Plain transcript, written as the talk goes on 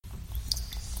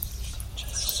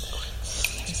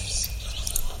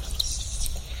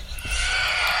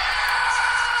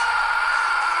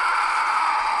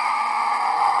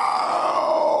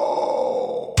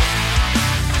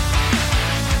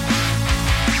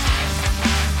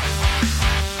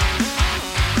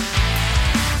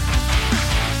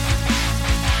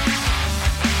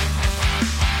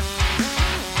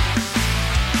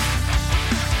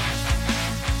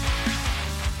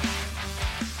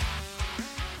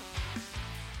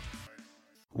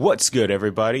What's good,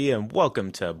 everybody, and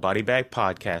welcome to Body Bag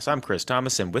Podcast. I'm Chris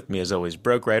Thomas, and with me, as always,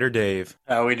 Broke Writer Dave.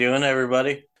 How we doing,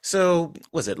 everybody? So,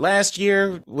 was it last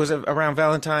year? Was it around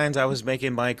Valentine's? I was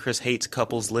making my Chris Hates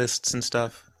couples lists and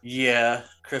stuff. Yeah,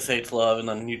 Chris hates love, and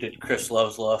then you did Chris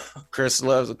loves love. Chris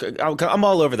loves. I'm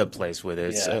all over the place with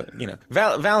it. Yeah.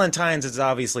 So, Valentine's is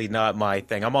obviously not my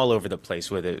thing. I'm all over the place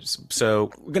with it.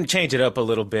 So we're gonna change it up a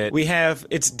little bit.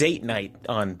 It's date night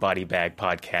on Body Bag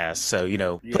Podcast.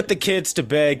 So put the kids to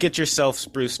bed, get yourself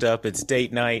spruced up. It's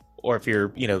date night, or if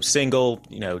you're single,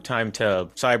 time to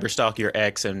cyberstalk your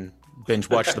ex and binge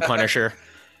watch The Punisher.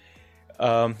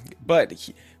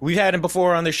 But we've had him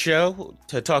before on the show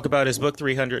to talk about his book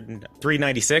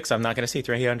 396. I'm not going to say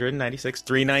 396,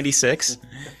 396.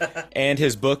 And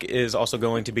his book is also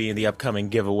going to be in the upcoming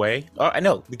giveaway. I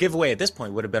know the giveaway at this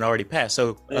point would have been already passed.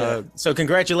 So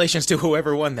congratulations to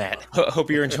whoever won that.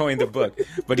 Hope you're enjoying the book.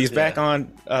 But he's back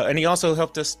on, and he also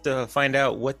helped us to find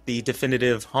out what the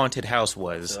definitive haunted house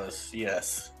was.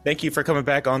 Yes. Thank you for coming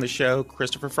back on the show,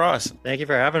 Christopher Frost. Thank you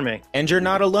for having me. And you're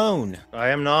not alone. I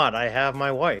am not. I have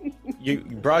my wife. You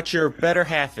brought your better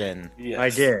half in. Yes. I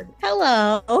did.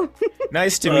 Hello.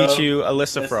 Nice to meet you,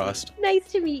 Alyssa Frost.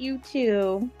 Nice to meet you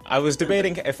too. I was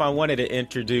debating if I wanted to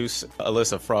introduce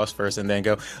Alyssa Frost first and then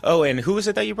go, oh, and who is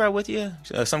it that you brought with you?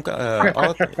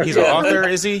 Author? He's an author,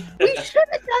 is he? We should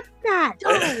have done that.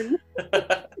 Darn.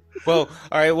 Well,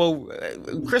 all right. Well,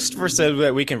 Christopher said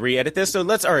that we can re-edit this, so all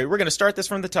right, we're going to start this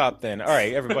from the top then. All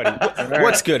right, everybody.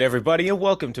 What's good, everybody, and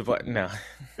welcome to... No.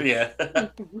 Yeah.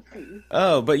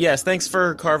 Oh, but yes, thanks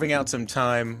for carving out some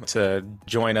time to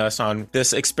join us on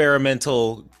this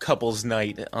experimental couples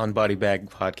night on Body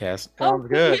Bag Podcast. Sounds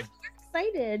good. Yeah, we're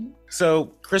excited. So,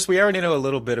 Chris, we already know a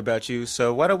little bit about you,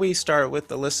 so why don't we start with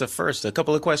Alyssa first? A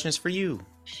couple of questions for you.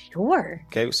 Sure.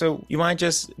 Okay, so you mind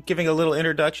just giving a little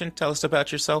introduction? Tell us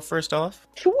about yourself first off.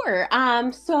 Sure.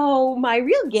 So my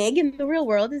real gig in the real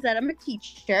world is that I'm a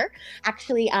teacher.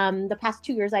 Actually, the past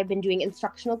 2 years I've been doing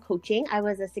instructional coaching. I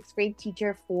was a sixth grade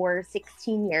teacher for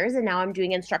 16 years, and now I'm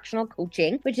doing instructional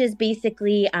coaching, which is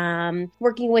basically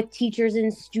working with teachers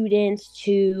and students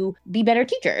to be better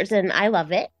teachers. And I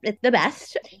love it. It's the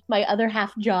best. My other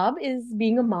half job is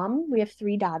being a mom. We have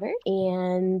 3 daughters,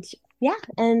 and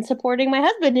and supporting my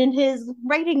husband in his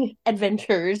writing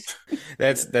adventures.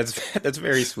 That's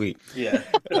very sweet. Yeah.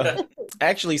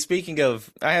 Actually, speaking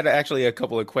of, I had actually a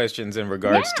couple of questions in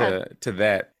regards to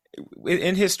that.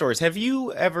 In his stories, have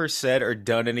you ever said or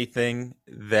done anything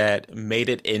that made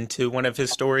it into one of his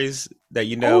stories that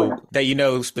you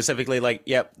know specifically, like,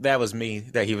 yep, that was me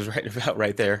that he was writing about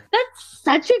right there? That's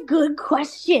such a good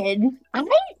question. I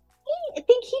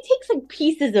think he takes like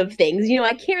pieces of things.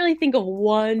 I can't really think of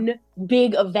one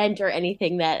big event or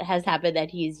anything that has happened that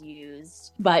he's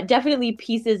used, but definitely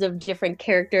pieces of different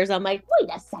characters. I'm like, wait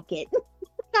a second,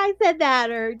 I said that,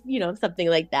 or something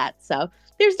like that. So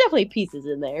there's definitely pieces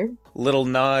in there. Little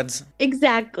nods.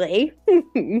 Exactly.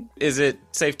 Is it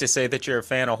safe to say that you're a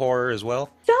fan of horror as well?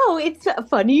 So it's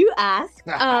funny you ask.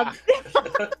 I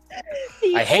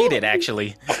hate it,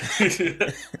 actually.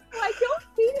 I don't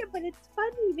hate it, but it's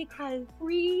funny because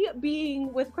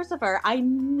being with Christopher, I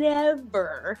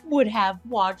never would have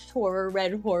watched horror,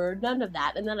 read horror, none of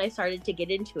that. And then I started to get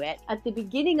into it. At the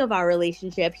beginning of our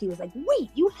relationship, he was like, wait,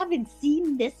 you haven't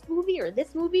seen this movie or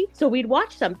this movie? So we'd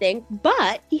watch something,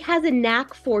 but he has a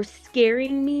knack for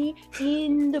scaring me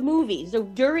in the movie. So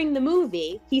during the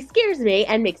movie, he scares me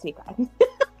and makes me cry.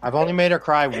 I've only made her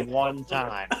cry one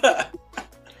time.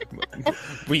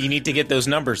 Well, you need to get those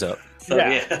numbers up. So,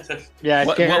 yeah. Yeah, I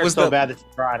What scared her was so the- bad that she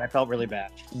cried. I felt really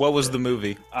bad. What was the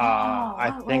movie? I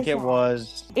what think was it that?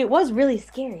 was. It was really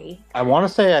scary. I want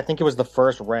to say I think it was The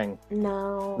First Ring.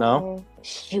 No. No?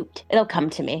 Shoot. It'll come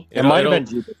to me. It might have been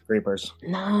Jeepers Creepers.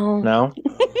 No. No?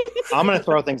 I'm gonna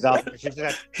throw things out. She's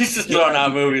got- He's just throwing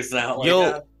out movies now.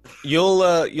 Like,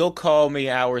 You'll call me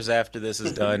hours after this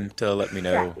is done to let me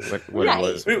know what Right. it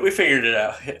was. we figured it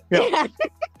out. Yeah.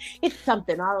 It's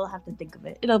something. I'll have to think of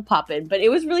it. It'll pop in. But it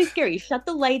was really scary. He shut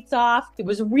the lights off. It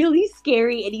was really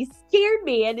scary. And he scared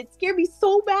me. And it scared me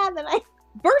so bad that I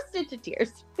burst into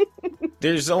tears.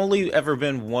 There's only ever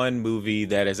been one movie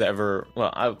that has ever.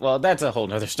 Well, that's a whole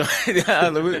nother story.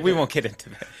 We won't get into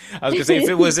that. I was gonna say if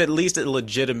it was at least a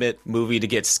legitimate movie to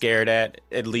get scared at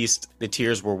least the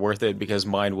tears were worth it because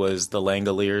mine was The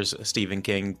Langoliers, Stephen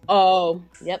King. Oh,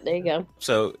 yep. There you go.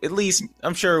 So at least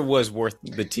I'm sure it was worth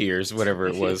the tears, whatever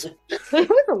it was. It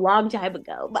was a long time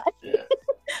ago. But Yeah.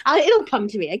 It'll come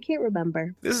to me. I can't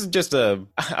remember. This is just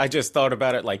I just thought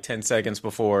about it like 10 seconds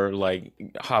before like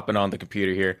hopping on the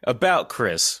computer here about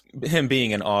Chris, him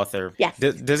being an author. Yes.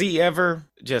 Does he ever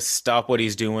just stop what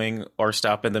he's doing or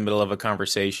stop in the middle of a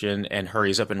conversation and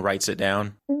hurries up and writes it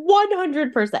down?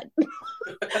 100%.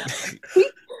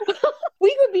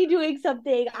 We could be doing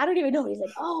something, I don't even know. He's like,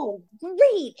 oh,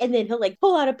 great. And then he'll like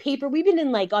pull out a paper. We've been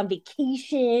in like on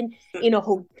vacation in a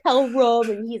hotel room.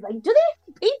 And he's like, do they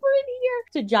have paper in here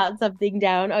to jot something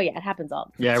down? Oh, yeah, it happens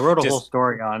all. Yeah, I wrote a Just- whole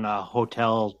story on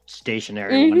hotel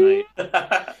stationery one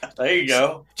night. There you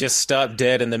go. Just stop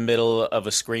dead in the middle of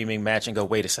a screaming match and go,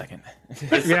 wait a second.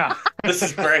 Yeah. This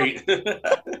is great.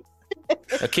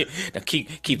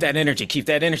 Keep that energy. Keep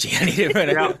that energy. I need it.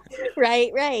 Yeah.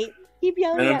 Right. Keep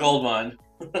yelling In a at gold mine.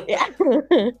 Yeah.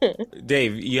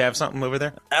 Dave, you have something over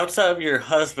there? Outside of your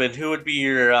husband, who would be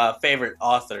your favorite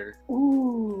author?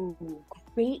 Ooh,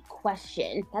 great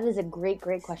question. That is a great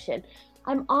question.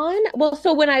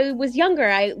 So when I was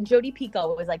younger, Jodi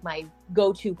Picoult was like my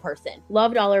go-to person.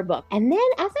 Loved all her books. And then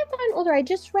as I've gotten older, I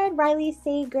just read Riley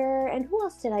Sager. And who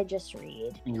else did I just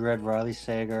read? You read Riley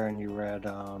Sager and you read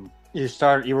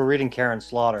you were reading Karen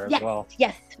Slaughter as well.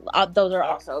 Yes. Those are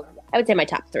also, I would say my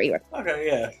top three were, Okay,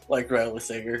 yeah, like Riley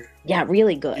Sager. yeah,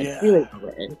 really good. Yeah. Really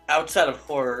good. Outside of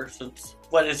horror,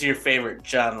 what is your favorite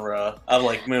genre of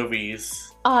like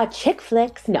movies? Chick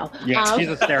flicks. No. Yeah, she's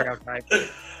a stereotype.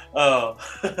 Oh,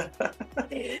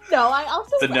 No, I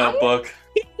also The Notebook.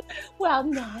 Well,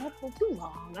 no, that's too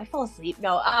long. I fall asleep.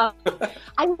 No, I'm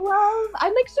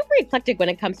like super eclectic when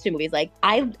it comes to movies. Like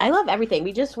I love everything.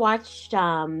 We just watched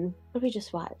what did we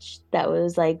just watch? That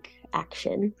was like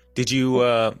action. Did you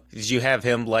have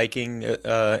him liking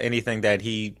anything that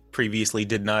he previously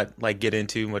did not like get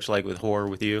into, much like with horror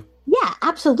with you? Yeah,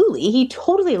 absolutely. He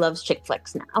totally loves chick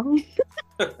flicks now.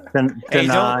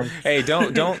 Hey,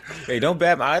 don't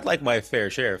bat. I'd like my fair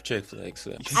share of chick flicks.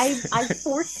 So. I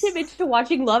forced him into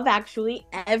watching Love Actually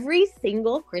every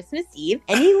single Christmas Eve,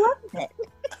 and he loves it.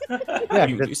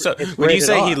 Yeah, So it's when you rated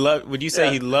say R.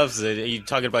 he loves it, are you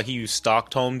talking about you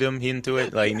Stockholmed him into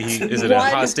it? Like is it a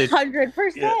hostage? 100%.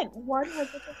 100%.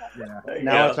 Yeah. There you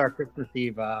Now go. it's our Christmas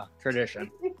Eve tradition.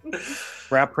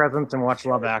 Wrap presents and watch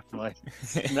Love Actually.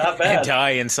 Not bad. And die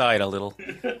inside a little.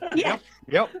 Yeah,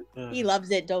 Yep. he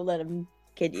loves it. Don't let him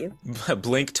kid you.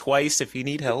 Blink twice if you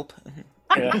need help.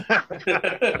 Yeah.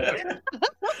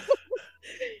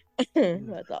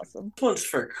 That's awesome. This one's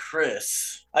for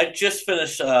Chris. I just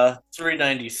finished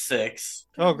 396.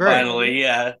 Oh, great. Finally,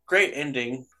 yeah. Great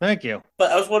ending. Thank you.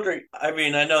 But I was wondering, I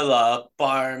mean, I know the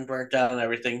barn burnt down and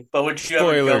everything, but would you ever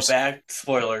Spoilers. go back?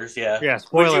 Spoilers, yeah. Yeah,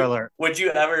 spoiler alert. Would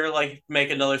you ever, like, make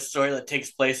another story that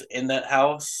takes place in that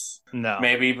house? No.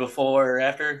 Maybe before or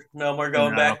after? No more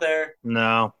going No. back there?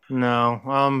 No.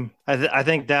 I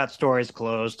think that story's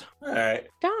closed. All right.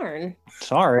 Darn.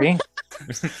 Sorry.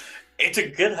 It's a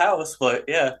good house, but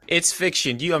yeah. It's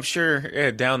fiction. I'm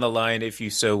sure down the line, if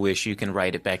you so wish, you can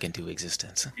write it back into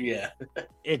existence. Yeah.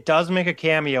 It does make a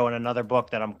cameo in another book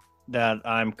that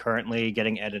I'm currently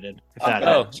getting edited. If that Oh,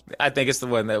 helps. I think it's the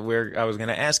one that I was going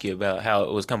to ask you about how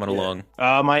it was coming Yeah. along.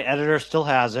 My editor still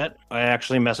has it. I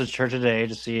actually messaged her today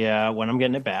to see when I'm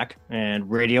getting it back. And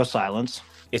radio silence.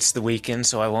 It's the weekend,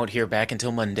 so I won't hear back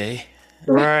until Monday.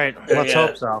 Right. Let's Yeah.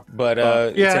 hope so. But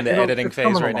it's in the editing phase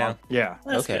coming right along. now. Yeah.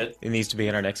 That's Okay, good. it needs to be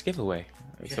in our next giveaway,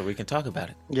 so we can talk about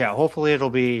it. Yeah. Hopefully it'll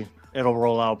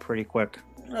roll out pretty quick.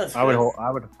 That's I would good.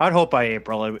 hope. I'd hope by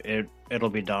April it'll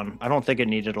be done. I don't think it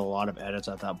needed a lot of edits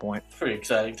at that point. It's pretty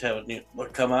exciting to have a new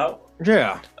book come out.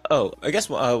 Yeah. Oh, I guess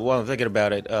while I'm thinking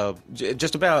about it,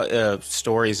 just about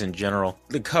stories in general,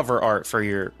 the cover art for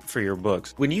your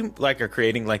books. When you are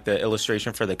creating the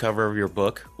illustration for the cover of your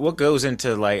book, what goes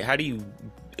into how do you?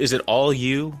 Is it all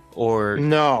you or?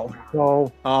 No.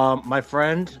 So, my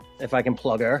friend, if I can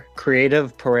plug her,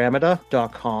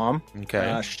 creativeparameter.com.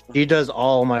 Okay. She does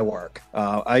all my work.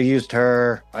 I've used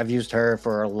her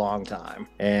for a long time.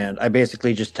 And I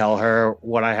basically just tell her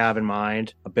what I have in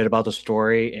mind, a bit about the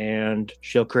story, and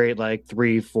she'll create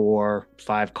 3, 4,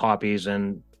 5 copies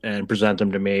and present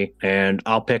them to me, and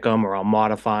I'll pick them or I'll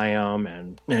modify them,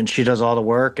 and she does all the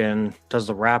work and does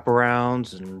the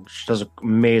wraparounds, and she does an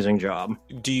amazing job.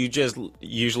 Do you just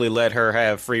usually let her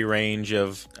have free range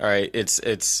of, all right,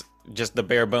 it's just the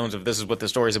bare bones of this is what the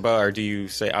story's about, or do you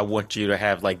say, I want you to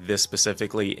have this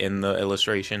specifically in the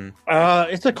illustration?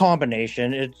 It's a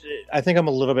combination. I think I'm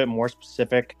a little bit more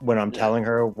specific when I'm telling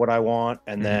her what I want,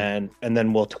 and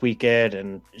then we'll tweak it,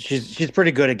 and she's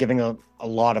pretty good at giving a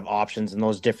lot of options in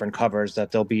those different covers that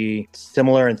they'll be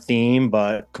similar in theme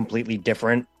but completely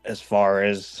different as far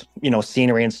as,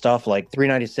 scenery and stuff. Like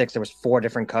 396, there was 4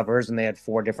 different covers and they had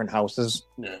 4 different houses.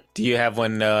 Yeah. Do you have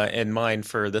one in mind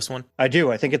for this one? I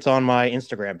do. I think it's on my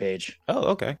Instagram page. Oh,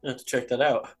 okay. I have to check that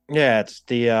out. Yeah,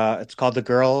 it's called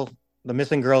The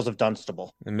Missing Girls of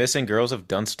Dunstable. The Missing Girls of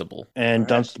Dunstable. And All right.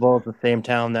 Dunstable is the same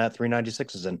town that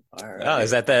 396 is in. All right. Oh,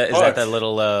 is that that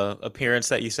little appearance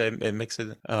that you said it makes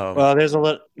it? Oh, Well, there's a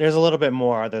little bit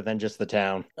more other than just the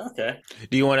town. Okay.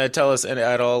 do you want to tell us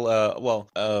at all?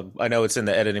 I know it's in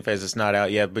the editing phase; it's not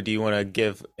out yet. But do you want to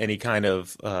give any kind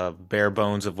of bare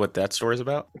bones of what that story's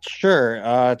about? Sure.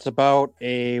 It's about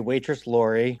a waitress,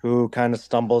 Lori, who kind of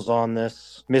stumbles on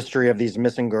this mystery of these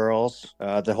missing girls.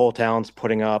 The whole town's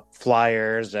putting up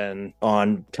flyers and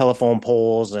on telephone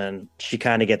poles, and she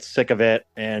kind of gets sick of it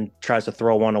and tries to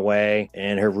throw one away.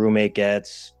 And her roommate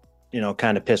gets,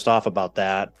 kind of pissed off about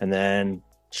that. And then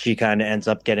she kind of ends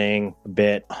up getting a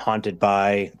bit haunted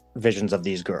by visions of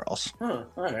these girls. Huh,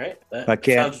 all right. That I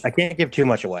can't sounds- I can't give too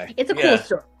much away. It's a Yeah. cool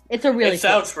story. It's a really it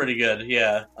sounds pretty good.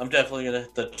 Yeah, I'm definitely gonna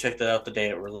have to check that out the day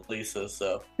it releases.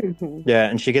 So cool. Mhm. Yeah,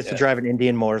 and she gets Yeah. to drive an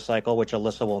Indian motorcycle, which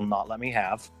Alyssa will not let me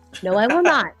have. No, I will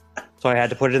not. So I had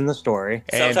to put it in the story.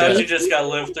 And, sometimes you just gotta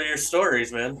live through your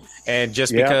stories, man. And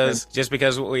just Yeah.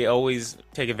 because we always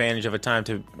take advantage of a time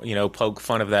to poke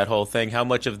fun of that whole thing. How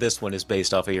much of this one is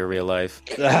based off of your real life?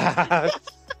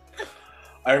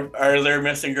 Are there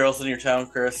missing girls in your town,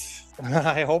 Chris?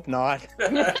 I hope not.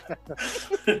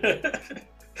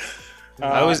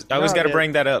 I always No, got to yeah.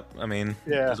 bring that up. I mean,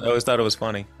 Yeah. I always thought it was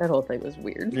funny. That whole thing was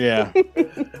weird. Yeah.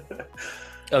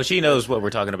 Oh, she knows what we're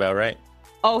talking about, right?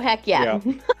 Oh heck yeah.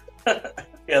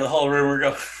 Yeah, the whole rumor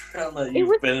goes around that It you've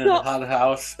was been in so- a haunted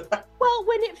house. Well,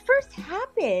 when it first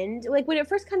happened, like when it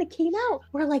first kind of came out,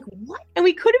 we're like, what? And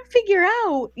we couldn't figure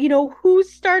out, who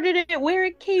started it, where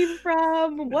it came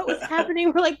from, what was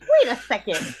happening. We're like, wait a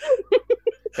second.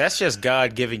 That's just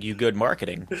God giving you good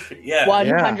marketing. Yeah.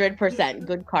 100%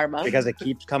 good karma. Because it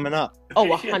keeps coming up. Oh,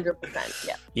 100%.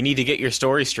 Yeah. You need to get your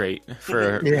story straight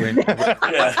for Yeah.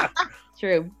 Yeah.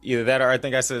 True. either that or I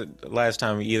think I said last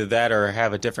time, either that or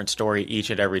have a different story each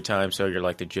and every time, so you're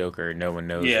like the Joker. No one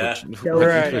knows. Yeah. No,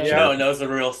 Right, which yeah. No one knows the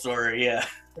real story. Yeah.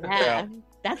 Yeah.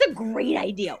 That's a great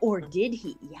idea. Or did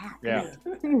he? Yeah.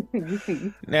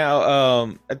 Yeah.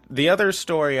 Now, the other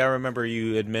story I remember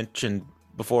you had mentioned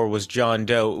before was John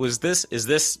Doe. Is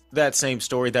this that same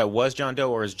story that was John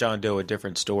Doe, or is John Doe a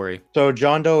different story? So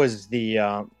John Doe is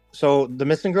the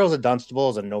Missing Girls of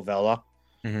Dunstable is a novella.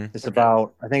 Mm-hmm. It's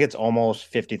about, I think it's almost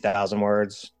 50,000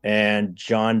 words. And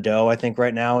John Doe, I think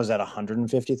right now is at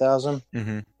 150,000.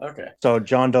 Mm-hmm. Okay. So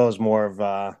John Doe is more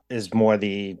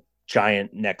the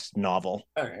giant next novel.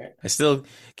 All right. I still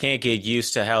can't get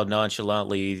used to how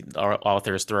nonchalantly our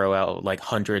authors throw out like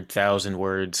 100,000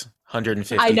 words,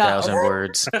 150,000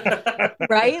 words.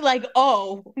 Right? Like,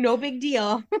 oh, no big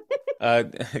deal.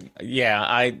 Yeah,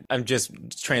 I'm just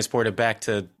transported back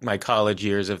to my college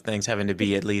years of things having to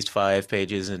be at least 5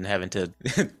 pages and having to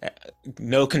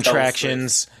no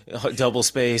contractions, double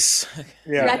space,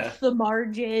 Stretch the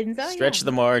margins. Oh, stretch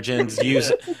the margins,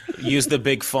 use the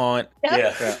big font.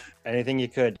 Yeah. Yeah. Anything you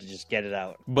could to just get it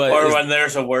out. But Or when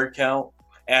there's a word count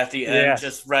at the end, Yeah.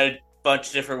 just write a bunch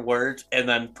of different words and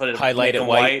then put it Highlight make it them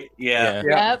white. Yeah.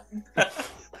 Yep.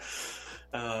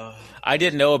 I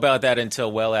didn't know about that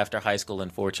until well after high school,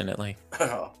 unfortunately.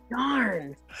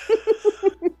 Darn.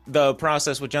 The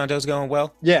process with John Doe's going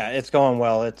well. Yeah, it's going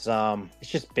well. It's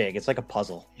just big. It's like a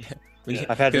puzzle.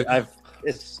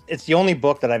 It's the only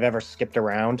book that I've ever skipped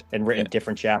around and written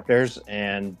different chapters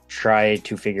and try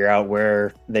to figure out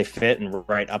where they fit and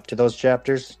write up to those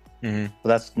chapters. Mm-hmm. But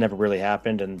that's never really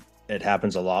happened, and it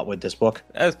happens a lot with this book.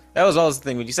 That was always the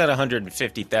thing. When you said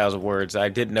 150,000 words, I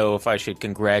didn't know if I should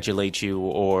congratulate you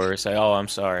or say, "Oh, I'm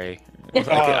sorry."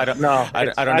 I don't know. I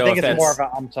don't know I think if it's that's more of a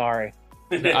I'm sorry.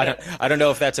 I don't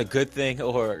know if that's a good thing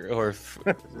or if,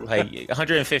 like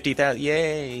 150,000.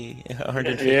 Yay,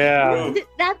 150. Yeah.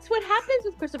 That's what happens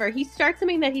with Christopher. He starts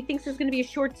something that he thinks is going to be a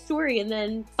short story, and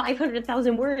then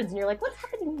 500,000 words, and you're like, "What's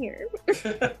happening here?"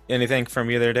 Anything from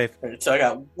you there, Dave? So I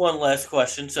got one last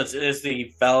question since it is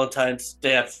the Valentine's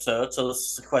Day episode. So this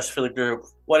is a question for the group.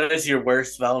 What is your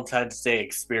worst Valentine's Day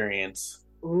experience?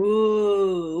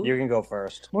 Ooh. You can go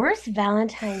first. Worst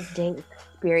Valentine's Day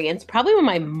experience? Probably when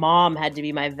my mom had to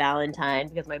be my Valentine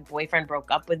because my boyfriend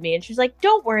broke up with me, and she was like,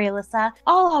 "Don't worry, Alyssa,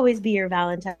 I'll always be your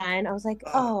Valentine." I was like,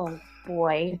 "Oh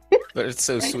boy, But it's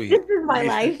so sweet. this is my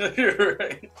life."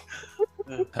 Right.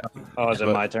 Oh, is it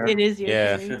my turn? It is your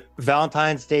Yeah. turn.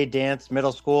 Valentine's Day dance,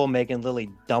 middle school, Megan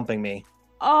Lilly dumping me.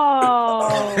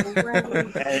 Oh,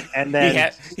 right. And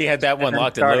then He had that one and then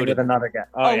locked and starting loaded. with another guy.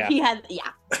 Oh, Oh, yeah. he had,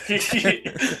 yeah.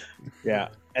 Yeah.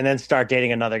 and then start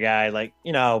dating another guy. Like,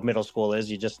 you know how middle school is.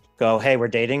 You just go, hey, we're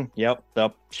dating. Yep.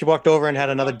 She walked over and had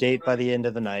another date by the end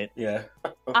of the night. Yeah.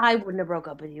 I wouldn't have broke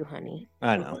up with you, honey.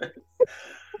 I know.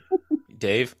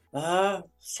 Dave?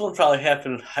 This one probably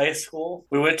happened in high school.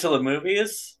 We went to the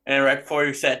movies, and right before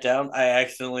we sat down, I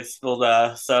accidentally spilled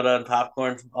soda and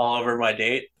popcorn all over my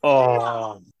date.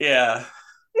 Oh, Yeah.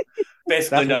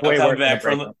 Basically, no That's way coming worse back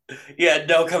than a from.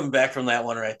 No coming back from that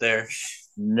one right there.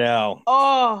 no.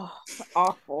 Oh,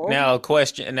 awful. Now,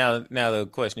 question. Now the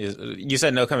question is: you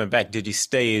said no coming back. Did you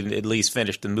stay and at least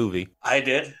finish the movie? I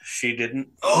did. She didn't.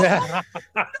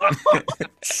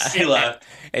 She left.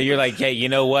 And you're like, hey, you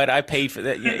know what? I paid for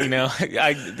that. You know,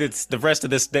 it's the rest of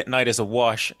this night is a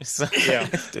wash. So, Yeah.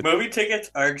 Movie tickets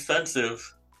are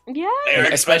expensive. Yeah, They were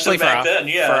especially expensive for back then.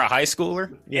 Yeah. for a high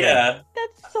schooler. Yeah.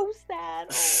 that's so sad.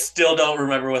 Oh. Still don't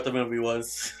remember what the movie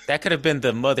was. That could have been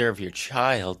the mother of your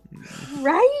child.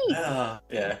 Right?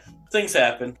 Yeah. Things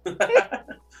happen. All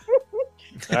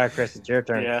right, Chris, it's your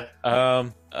turn.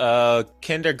 Yeah.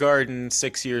 Kindergarten,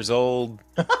 6 years old.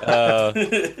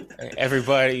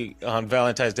 Everybody on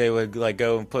Valentine's Day would like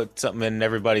go and put something in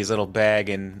everybody's little bag,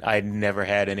 and I never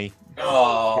had any.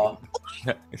 Oh.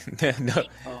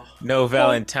 No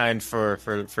Valentine for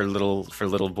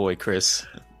little boy Chris.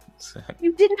 So,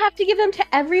 You didn't have to give them to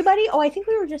everybody? Oh, I think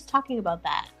we were just talking about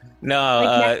that.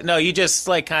 no, you just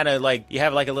like kind of like you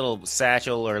have like a little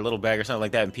satchel or a little bag or something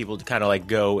like that, and people kind of like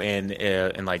go in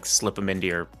and like slip them into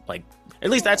your like. At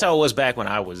least that's how it was back when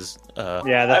I was.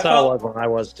 Yeah, that's I how felt- it was when I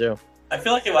was too. I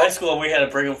feel like in high school we had to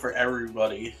bring them for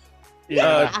everybody.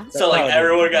 Yeah. So like That's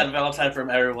everyone got a Valentine from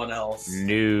everyone else.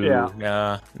 No,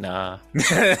 Yeah. nah.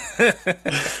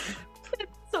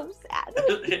 So sad.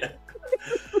 Yeah.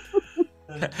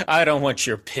 I don't want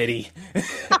your pity.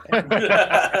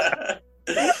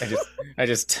 I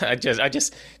just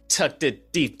tucked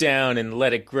it deep down and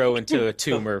let it grow into a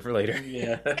tumor for later.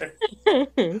 Yeah.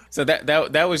 So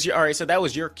that was your all right. So that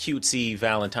was your cutesy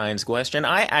Valentine's question.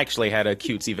 I actually had a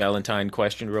cutesy Valentine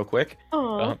question, real quick.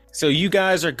 Aw. So you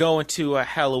guys are going to a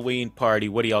Halloween party.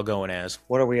 What are y'all going as?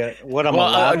 What are we? What am I Well,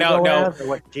 allowed to go no. as, or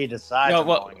what she decides? No, I'm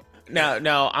well, going as?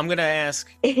 Now I'm gonna ask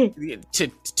I'm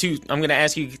gonna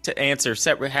ask you to answer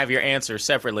separate. Have your answer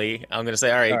separately. I'm gonna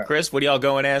say, all right, Chris, what are y'all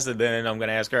going as? And then I'm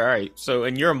gonna ask her, all right. So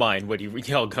in your mind, what are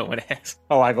y'all going as?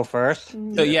 Oh, I go first.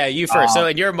 So yeah, you first. So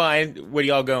in your mind, what are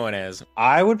y'all going as?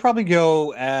 I would probably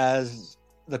go as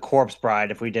the Corpse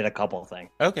Bride if we did a couple thing.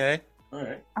 Okay. All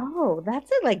right. Oh, that's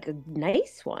like a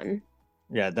nice one.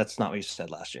 Yeah, that's not what you said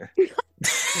last year.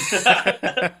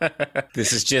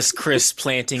 This is just Chris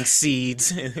planting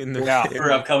seeds in the Yeah.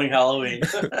 For upcoming Halloween.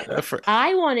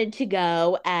 I wanted to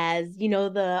go as,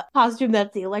 the costume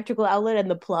that's the electrical outlet and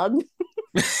the plug.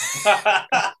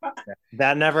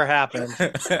 That never happened.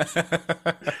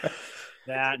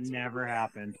 That never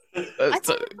happened. I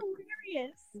so, thought it was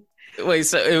hilarious. wait,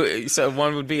 so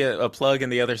one would be a plug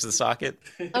and the other's the socket?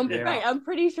 Right, I'm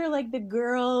pretty sure like the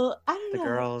girl, I don't The know.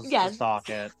 girls, Yes. the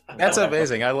socket. That's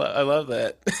amazing. I love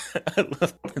that. I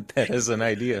love that as an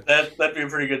idea. That'd be a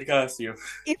pretty good costume.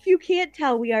 If you can't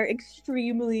tell, we are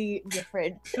extremely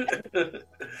different.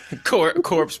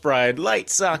 Corpse Bride, light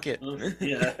socket.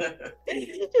 Yeah.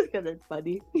 Just because it's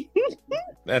funny.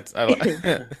 That's all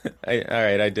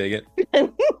right. I dig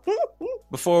it.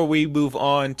 Before we move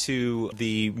on to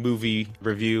the movie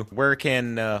review, where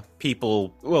can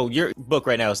people? Well, your book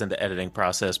right now is in the editing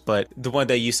process, but the one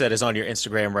that you said is on your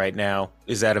Instagram right now,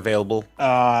 is that available?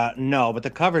 No, but the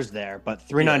cover's there. But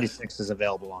 396 is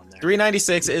available on there.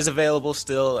 396 is available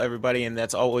still, everybody, and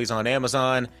that's always on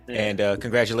Amazon. Yeah. And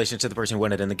congratulations to the person who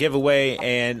won it in the giveaway,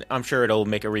 and I'm sure it'll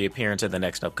make a reappearance in the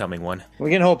next upcoming one. We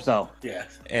can hope so. Yeah.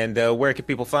 And where can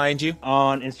people find you?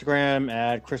 On Instagram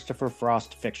at Christopher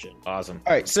Frost Fiction. Awesome.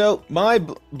 All right, so My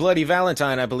Bloody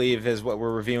Valentine, I believe, is what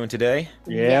we're reviewing today.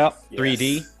 Yep.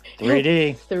 3D.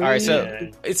 3D. Three. All right, so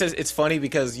Yeah. it's funny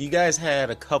because you guys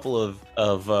had a couple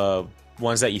of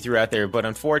ones that you threw out there, but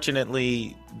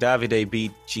unfortunately, Davide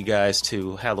beat you guys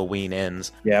to Halloween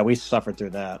Ends. Yeah, we suffered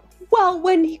through that. Well,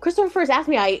 when Christopher first asked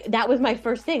me, that was my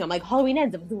first thing. I'm like, Halloween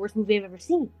Ends. It was the worst movie I've ever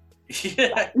seen.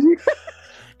 Yeah.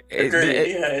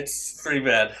 Agreed. Yeah, it's pretty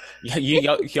bad.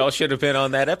 Y'all should have been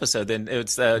on that episode. Then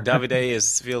it's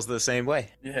Davide feels the same way.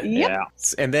 Yeah. Yep. Yeah.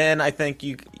 And then I think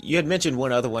you had mentioned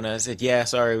one other one. I said, yeah,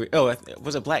 sorry. Oh,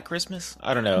 was it Black Christmas?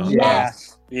 I don't know.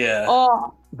 Yes. Yeah.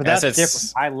 Oh, But that's That's-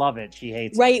 different. I love it. She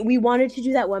hates it. right. We wanted to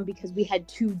do that one because we had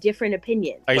two different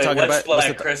opinions. Are you Wait, talking what's about Black what's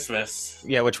the- Christmas?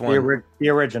 Yeah, which The, one? the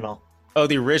original. Oh,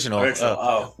 the original. Original.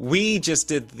 Oh, We just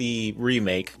did the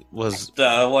remake. Was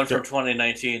the one from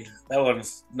 2019. That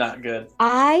one's not good.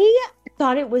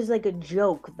 thought it was like a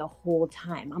joke the whole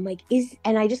time. I'm like,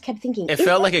 and I just kept thinking, It is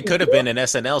felt that like it could have real? been an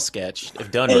SNL sketch if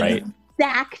done right.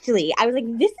 Exactly. I was like,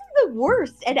 this is the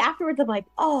worst. And afterwards, I'm like,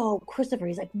 oh, Christopher.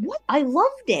 He's like, what? I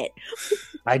loved it.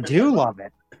 I do love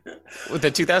it. With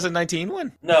the 2019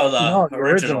 one? No, No, the the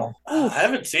original. original. I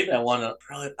haven't seen that one.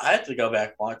 Probably, I have to go back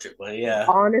and watch it, but yeah.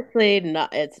 Honestly,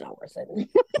 it's not worth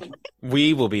it.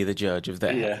 We will be the judge of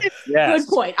that. Yeah. Yes.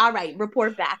 Good point. All right,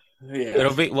 report back. Yeah.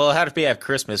 It'll have to be at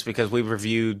Christmas because we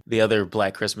reviewed the other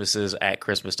Black Christmases at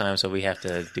Christmas time, so we have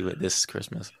to do it this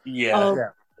Christmas. Yeah. Oh, Yeah.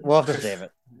 We'll have to save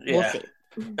it. we'll Yeah. see.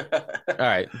 All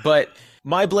right, but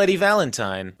My Bloody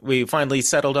Valentine. We finally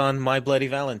settled on My Bloody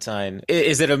Valentine.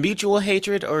 Is it a mutual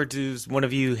hatred, or does one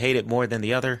of you hate it more than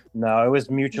the other? No, it was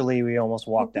mutually. We almost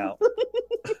walked out.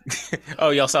 Oh,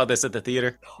 y'all saw this at the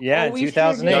theater? Yeah, Oh, in we sure did.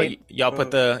 2008.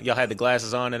 Y'all had the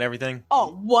glasses on and everything?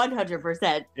 Oh,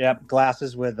 100%. Yep,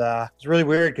 glasses with. It's really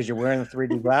weird because you're wearing the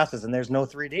 3D glasses and there's no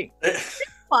 3D.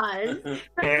 Fun.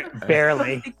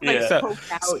 Barely. Yeah. So-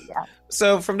 Poked out, yeah.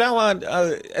 So from now on,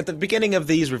 at the beginning of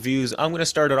these reviews, I'm going to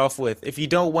start it off with, if you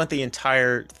don't want the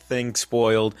entire thing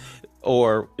spoiled,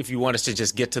 or if you want us to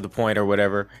just get to the point or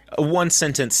whatever, a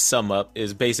one-sentence sum-up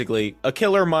is basically, a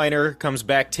killer miner comes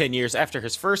back 10 years after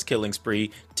his first killing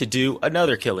spree to do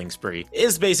another killing spree,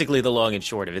 is basically the long and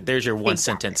short of it. There's your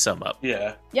one-sentence sum-up.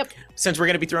 Yeah. Since we're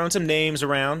going to be throwing some names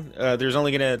around,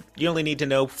 you only need to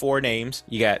know 4 names.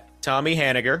 You got Tommy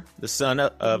Hanniger, the son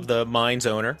of the mine's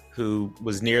owner, who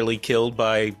was nearly killed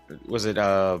by,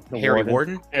 Harry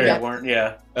Warden? Harry Yeah. Warren,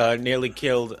 yeah. Nearly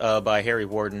killed by Harry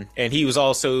Warden. And he was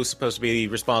also supposed to be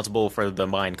responsible for the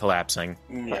mine collapsing.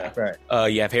 Yeah. Right.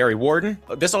 You have Harry Warden.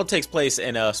 This all takes place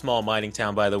in a small mining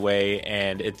town, by the way,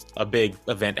 and it's a big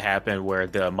event happened where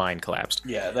the mine collapsed.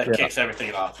 Yeah, that Yeah. kicks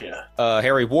everything off, yeah.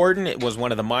 Harry Warden was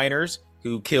one of the miners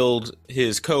who killed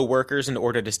his co-workers in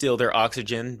order to steal their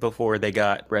oxygen before they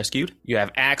got rescued. You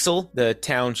have Axel, the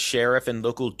town sheriff and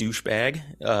local douchebag.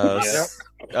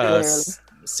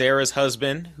 Sarah's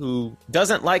husband, who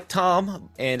doesn't like Tom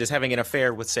and is having an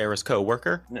affair with Sarah's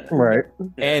co-worker. Yeah. Right.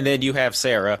 And then you have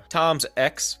Sarah, Tom's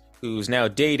ex, who's now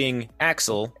dating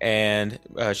Axel, and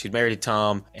she's married to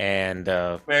Tom, and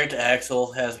Married to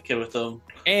Axel, has a kid with him.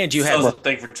 you Sells a have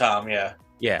thing for Tom, yeah.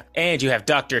 and you have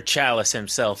Dr. Chalice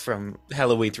himself from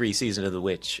Halloween 3 Season of the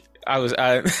Witch. I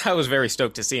was very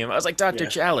stoked to see him. I was like, Dr. Yeah.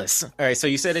 Chalice. All right, so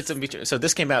you said so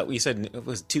this came out, you said it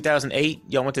was 2008?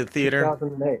 Y'all went to the theater?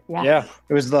 2008. Yeah. Yeah.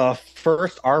 It was the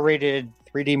first R-rated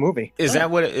 3D movie. Is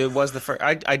that what it was the first?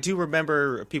 I do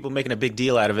remember people making a big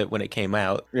deal out of it when it came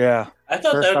out. Yeah. I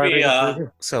thought First that would be, R-rated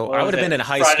 3D. So what I was would have it? been in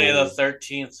high Friday school. the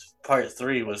 13th, part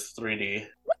 3 was 3D.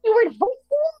 You were in high school?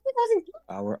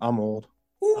 2000. I'm old.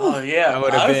 Oh, yeah. I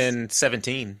would have was- been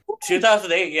 17.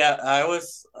 2008, yeah. I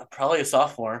was probably a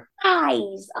sophomore.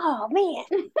 Nice. Oh,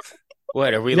 man.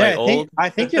 What, are we Yeah, like old? I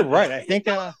think you're right. I think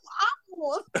Oh.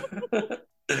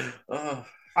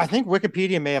 I think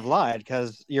Wikipedia may have lied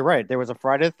because you're right. There was a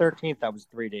Friday the 13th that was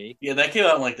 3D, Yeah, that came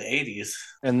out in like the 80s.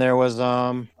 and there was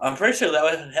I'm pretty sure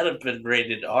that had been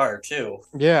rated R, too.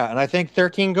 yeah, and I think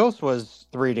 13 Ghosts was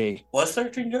 3D. Was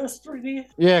 13 Ghosts 3D?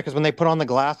 Yeah, because when they put on the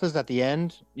glasses at the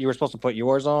end, you were supposed to put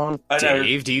yours on. I never.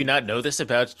 Dave, do you not know this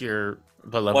about your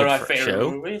beloved One of my favorite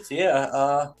show? movies?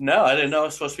 Yeah. No, I didn't know it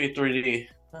was supposed to be 3D.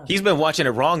 He's been watching it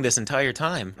wrong this entire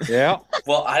time. Yeah,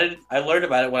 Well, I learned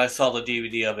about it when I saw the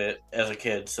DVD of it as a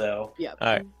kid, so. Yeah. All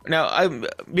right. Now,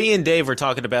 me and Dave were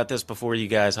talking about this before you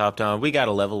guys hopped on. We got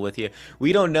a level with you.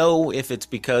 We don't know if it's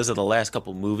because of the last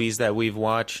couple movies that we've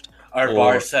watched. Our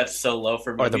bar set's so low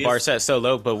for movies. Or the bar set so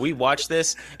low, but we watched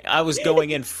this. I was going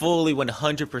in fully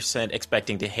 100%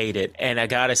 expecting to hate it, and I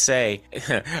gotta say,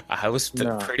 I was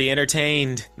No. pretty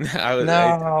entertained.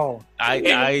 no,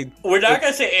 We're not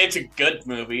going to say it's a good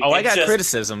movie. I It's got just-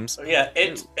 criticisms, Yeah,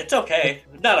 it's okay.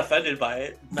 Not offended by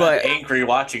it. Not But- angry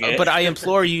watching it. but I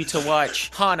implore you to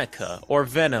watch Hanukkah or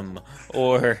Venom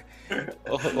or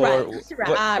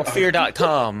Right.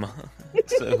 Fear.com.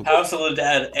 So, House of the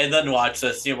Dead, and then watch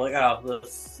this. You're like, oh,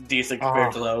 this is decent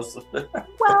compared to those.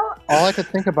 Well, all I could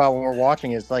think about when we're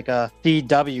watching is like a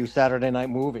CW Saturday night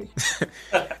movie.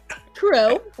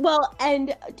 true. Well,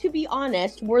 and to be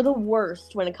honest, we're the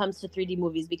worst when it comes to 3D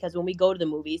movies because when we go to the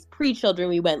movies, pre-children,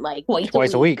 we went like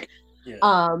Twice a week.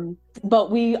 Yeah. But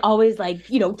we always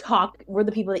talk. We're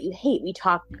the people that you hate. We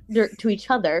talk to each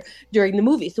other during the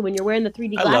movie. So when you're wearing the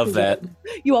 3D I glasses, love that.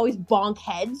 you always bonk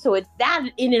heads. So it's that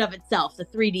in and of itself. The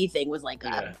 3D thing was like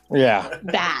Yeah. Yeah,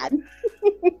 bad.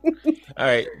 all All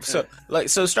right, so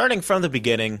starting from the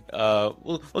beginning,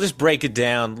 we'll just break it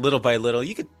down little by little.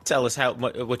 You could tell us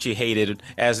what you hated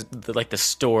as the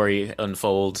story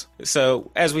unfolds. So,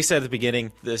 as we said at the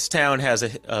beginning, this town has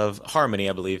of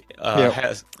Harmony, I believe,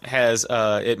 has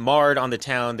it marred on the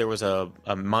town. There was a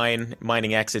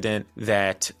mining accident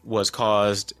that was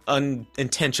caused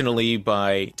unintentionally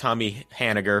by Tommy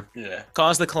Hanniger. Yeah.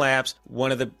 Caused the collapse.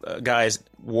 One of the guys,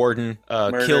 Warden,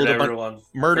 Murdered everyone.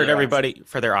 murdered everybody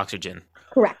for their oxygen.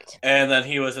 Correct. And then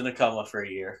he was in a coma for a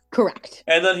year. Correct.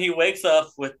 And then he wakes up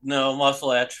with no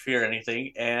muscle atrophy or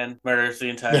anything and murders the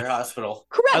entire hospital.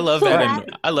 Correct. I love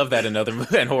that in other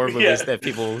horror movies that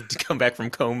people come back from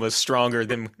coma stronger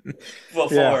than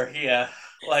before. Yeah.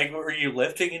 Like, were you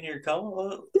lifting in your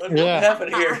coma? What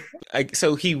happened here?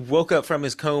 So he woke up from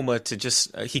his coma to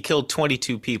just he killed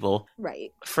 22 people.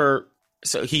 Right.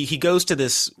 So he goes to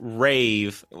this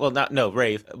rave, but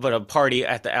a party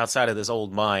at the outside of this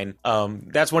old mine.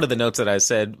 That's one of the notes that I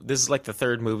said. This is like the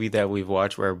third movie that we've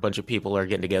watched where a bunch of people are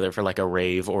getting together for like a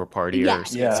rave or a party or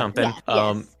something.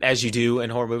 Yes. As you do in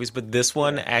horror movies. But this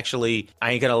one, actually,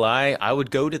 I ain't gonna lie, I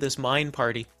would go to this mine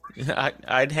party.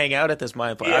 I'd hang out at this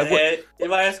mine party. In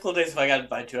my high school days, if I got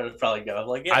invited to it, I'd probably go.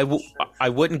 Like, I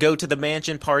wouldn't go to the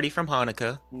mansion party from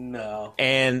Hanukkah. No.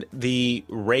 And the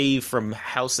rave from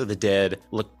House of the Dead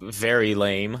looked very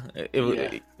lame.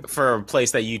 For a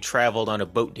place that you traveled on a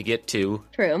boat to get to.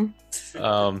 True.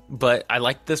 But I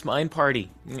liked this mine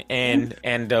party,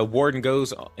 and Warden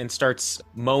goes and starts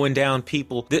mowing down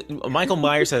people. Michael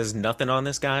Myers has nothing on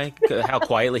this guy. How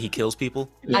quietly he kills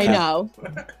people. I know.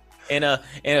 In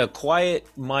a quiet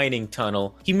mining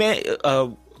tunnel, he met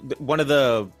one of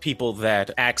the people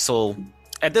that Axel.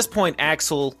 At this point,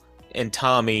 Axel and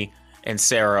Tommy and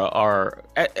Sarah are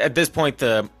at this point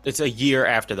it's a year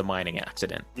after the mining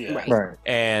accident. Yeah. Right.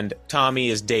 And Tommy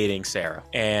is dating Sarah,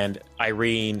 and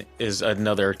Irene is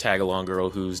another tag-along girl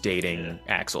who's dating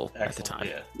Axel at the time.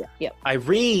 Yeah. Yep.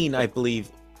 Irene, I believe,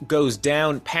 goes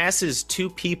down, passes two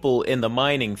people in the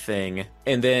mining thing,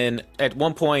 and then at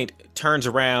one point turns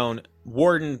around.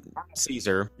 Warden sees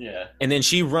her, and then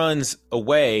she runs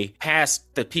away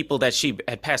past the people that she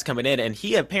had passed coming in, and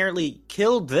he apparently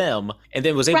killed them, and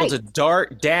then was able to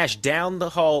dash down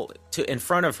the hall in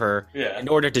front of her in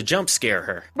order to jump scare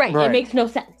her. Right. It makes no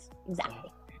sense.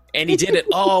 Exactly. And he did it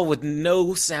all with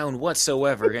no sound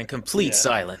whatsoever and complete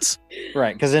silence.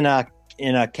 Right, because in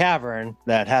a cavern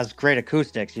that has great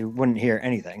acoustics, you wouldn't hear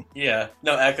anything. Yeah,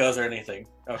 no echoes or anything.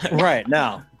 Okay. Right,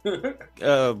 no.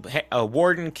 A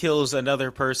warden kills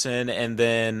another person, and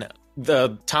then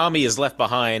Tommy is left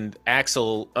behind.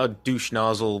 Axel, a douche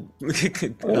nozzle,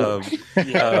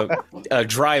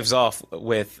 drives off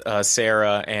with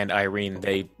Sarah and Irene.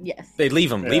 They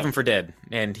leave him for dead,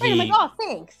 and he. I'm like, oh,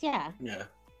 thanks, yeah.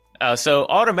 So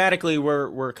automatically,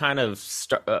 we're kind of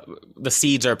the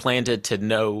seeds are planted to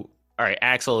know. All right,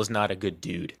 Axel is not a good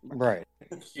dude. Right.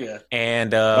 Yeah.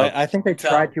 And I think they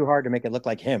tried too hard to make it look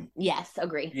like him. Yes,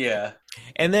 agree. Yeah.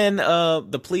 And then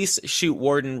the police shoot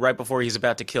Warden right before he's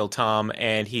about to kill Tom,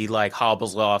 and he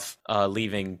hobbles off,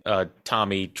 leaving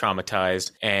Tommy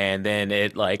traumatized. And then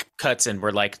it cuts, and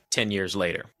we're 10 years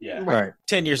later. Yeah. Right.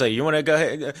 10 years later. You want to go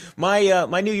ahead?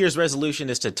 My New Year's resolution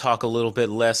is to talk a little bit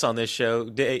less on this show.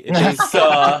 Dave,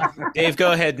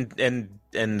 go ahead and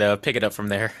pick it up from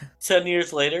there. 10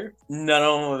 years later, none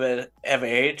of them have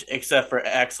aged except for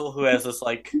Axel, who has this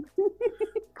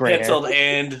penciled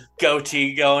and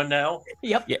goatee going now.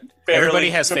 Yep. Yeah. Everybody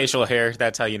has facial hair.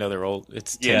 That's how you know they're old.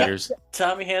 It's 10 years.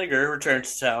 Tommy Hanniger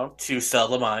returns to town to sell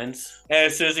the mines. And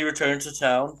as soon as he returns to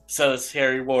town, so does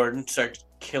Harry Warden starts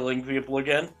killing people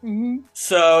again. Mm-hmm.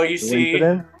 So you see...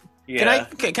 Yeah.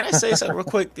 Can I say something real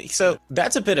quick? So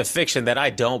that's a bit of fiction that I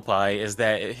don't buy. Is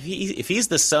that if he's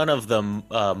the son of the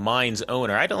mine's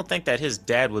owner, I don't think that his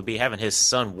dad would be having his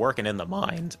son working in the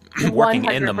mines, working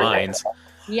in the mines.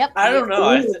 Yep. I don't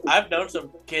know. I've known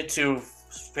some kids whose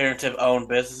parents have owned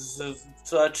businesses and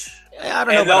such. I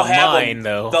don't know about mine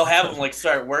though. They'll have them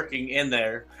start working in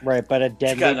there. Right, but a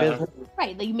deadly business.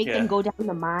 Right, you make them go down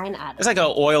the mine. It's like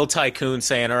an oil tycoon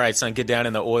saying, "All right, son, get down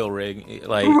in the oil rig."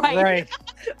 Right.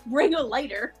 Bring a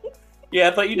lighter.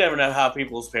 Yeah, but you never know how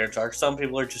people's parents are. Some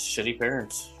people are just shitty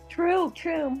parents. True.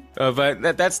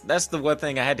 But that's the one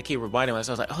thing I had to keep reminding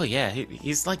myself. I was like, oh yeah,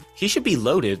 he should be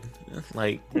loaded.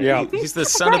 He's the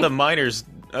son of the miners'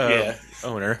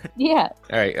 owner. Yeah.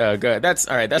 All right, go ahead. That's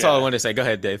all right. That's all I wanted to say. Go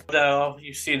ahead, Dave. Now,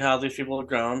 you've seen how these people have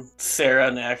grown. Sarah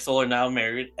and Axel are now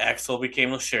married. Axel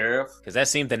became the sheriff. Because that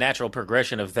seemed the natural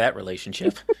progression of that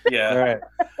relationship. Yeah. Right.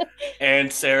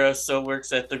 And Sarah still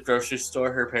works at the grocery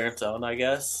store her parents own, I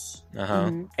guess.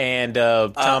 Uh-huh. And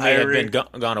Tommy had Irie-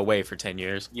 been gone away for 10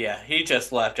 years. Yeah, he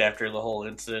just left after the whole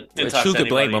incident. Didn't Which talk who to could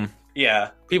blame anybody. him? Yeah,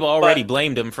 People already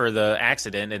blamed him for the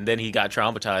accident, and then he got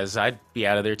traumatized. I'd be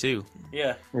out of there, too.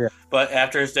 yeah. Yeah. But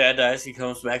after his dad dies, he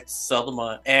comes back to sell the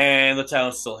mine. And the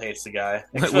town still hates the guy.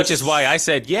 Which is why I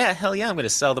said, yeah, hell yeah, I'm going to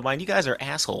sell the mine. You guys are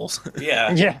assholes.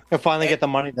 Yeah. Yeah. He'll finally get the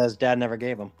money that his dad never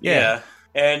gave him. Yeah.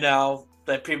 And now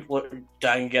that people are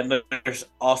dying again, there's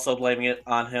also blaming it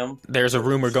on him. There's a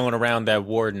rumor going around that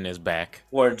Warden is back.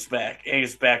 Warden's back. And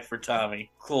he's back for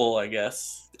Tommy. Cool, I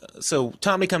guess. So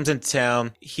Tommy comes into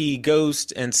town. He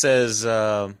goes and says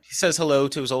hello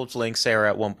to his old fling Sarah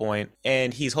at one point,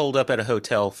 and he's holed up at a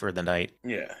hotel for the night.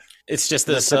 Yeah. It's just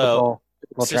The this typical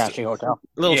it's just trashy hotel.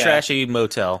 little Yeah. trashy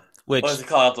motel. Which What was it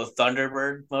called? The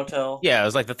Thunderbird Motel? yeah, it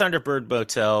was like the Thunderbird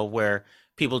Motel where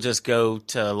people just go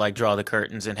to like draw the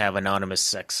curtains and have anonymous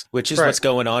sex, which is Right. what's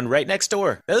going on right next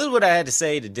door. This is what I had to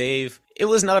say to Dave. It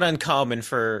was not uncommon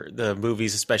for the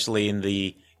movies, especially in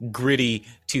the gritty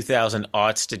 2000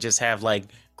 aughts, to just have like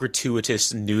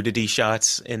gratuitous nudity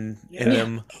shots in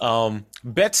them.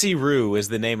 Betsy Rue is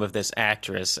the name of this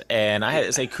actress, and I had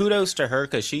to say kudos to her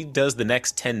because she does the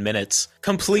next 10 minutes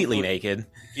completely naked.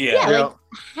 Yeah. Yeah, Yeah. like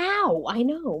how? I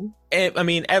know. And, I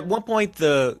mean, at one point,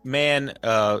 the man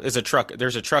is a truck.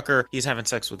 There's a trucker. He's having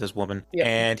sex with this woman, Yeah.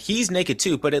 and he's naked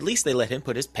too. But at least they let him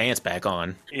put his pants back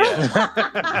on.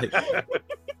 Yeah.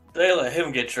 They let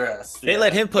him get dressed. They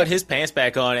let him put his pants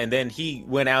back on, and then he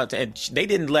went out, and they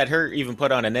didn't let her even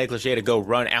put on a negligee to go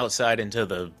run outside into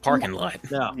the parking lot.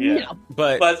 No. Yeah. No.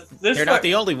 But this they're not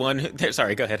the only one.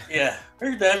 Sorry, go ahead. Yeah,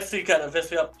 her actually kind of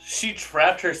pissed me off. She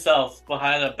trapped herself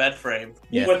behind a bed frame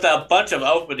Yeah. with a bunch of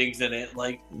openings in it.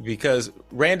 Like, Because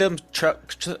random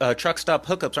truck stop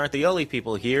hookups aren't the only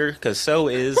people here. Because so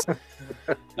is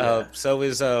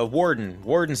Warden.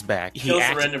 Warden's back. He kills a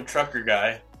acts, random trucker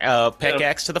guy.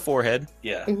 pickaxe to the forehead.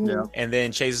 Yeah. Mhm. Yeah. And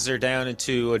then chases her down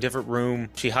into a different room.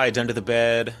 She hides under the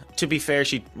bed. To be fair,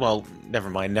 never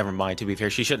mind. To be fair,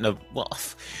 she shouldn't have. Well,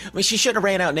 I mean, she shouldn't have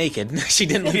ran out naked. She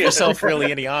didn't leave herself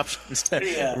really any options to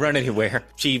Yeah. run anywhere.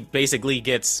 She basically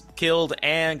gets killed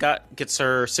and gets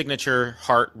her signature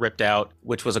heart ripped out,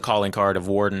 which was a calling card of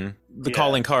Warden. The Yeah.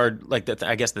 calling card, like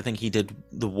I guess the thing he did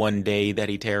the one day that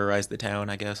he terrorized the town.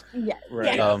 I guess Yeah.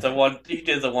 Right. Yeah, Um, the one he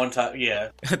did the one time. Yeah.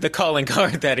 the calling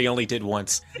card that he only did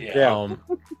once. Yeah. Yeah.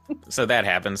 So that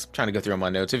happens. I'm trying to go through my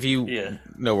notes. If you Yeah.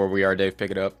 know where we are, Dave,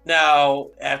 pick it up. Now,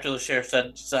 after the sheriff said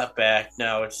it's not back,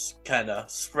 now it's kind of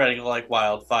spreading like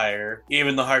wildfire.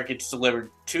 Even the heart gets delivered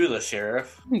to the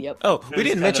sheriff. Yep. Oh, It we was didn't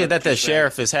kind mention of that the interesting.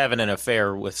 sheriff is having an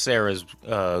affair with Sarah's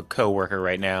co-worker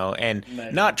right now, and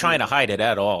Imagine. not trying to hide it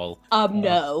at all.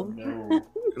 No. No.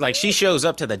 Like, she shows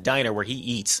up to the diner where he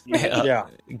eats, Yeah.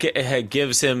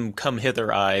 gives him come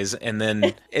hither eyes, and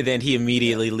then he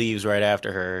immediately leaves right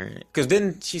after her. Because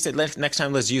then she said, next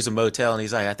time let's use a motel, and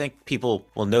he's like, I think people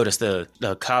will notice the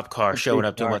cop car showing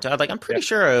up to a motel. I was like, I'm pretty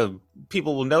sure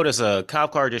people will notice a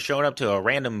cop car just showing up to a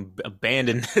random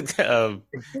abandoned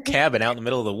cabin out in the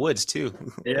middle of the woods too.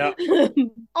 Yeah.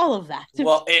 All of that.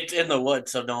 Well, it's in the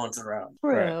woods, so no one's around.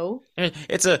 True.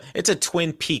 It's a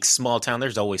Twin Peaks small town.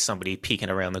 There's always somebody peeking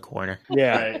around the corner.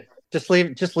 Yeah. Right. Just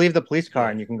leave the police car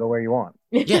and you can go where you want.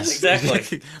 Yes,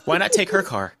 Exactly. Why not take her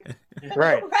car?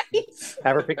 Right. Right.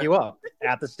 Have her pick you up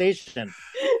at the station.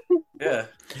 Yeah.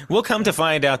 We'll come to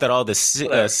find out that all this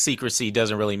Whatever. secrecy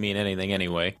doesn't really mean anything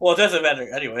anyway. Well, it doesn't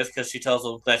matter anyways because she tells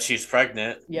him that she's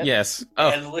pregnant. Yep. Yes. Oh,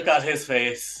 And look on his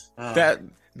face. Oh.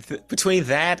 between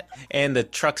that and the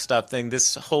truck stop thing,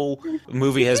 this whole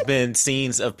movie has been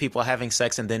scenes of people having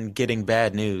sex and then getting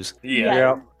bad news.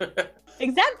 Yeah.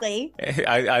 Exactly.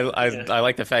 I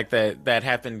like the fact that that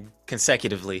happened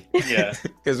consecutively. Yeah.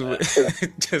 Because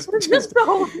Just the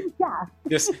whole, yeah.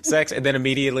 just sex, and then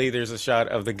immediately there's a shot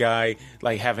of the guy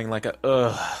like having like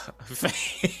a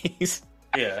face.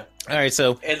 Yeah. All right,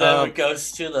 so And then it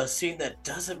goes to the scene that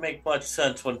doesn't make much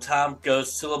sense when Tom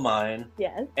goes to the mine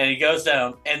Yes. and he goes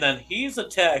down and then he's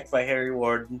attacked by Harry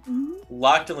Warden, Mhm.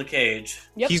 locked in the cage.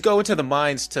 Yep. he's going to the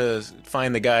mines to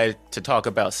find the guy to talk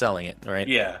about selling it, right?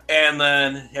 Yeah. And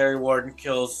then Harry Warden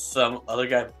kills some other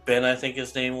guy, Ben, I think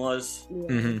his name was.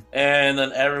 hmm And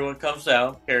then everyone comes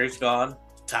down. Harry's gone.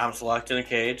 Tom's locked in a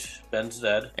cage. Ben's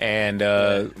dead. And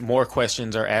more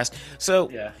questions are asked. So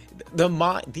Yeah.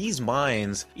 these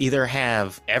mines either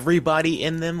have everybody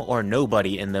in them or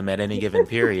nobody in them at any given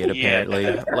period. Yeah.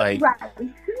 Apparently, like Right.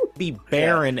 be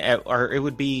barren or it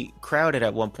would be crowded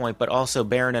at one point, but also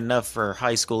barren enough for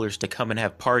high schoolers to come and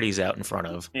have parties out in front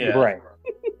of. Yeah. Right.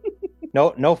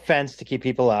 No fence to keep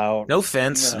people out. No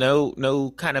fence,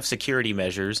 no kind of security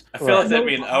measures. I feel like that'd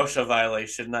be an OSHA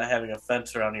violation, not having a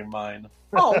fence around your mine.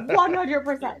 Oh,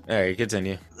 100%. All right,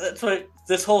 continue. That's why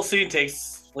this whole scene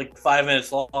takes like 5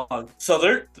 minutes long. So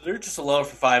they're just alone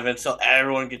for 5 minutes till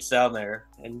everyone gets down there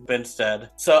and Ben's dead.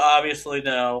 So obviously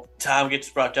now Tom gets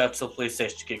brought down to the police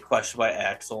station to get questioned by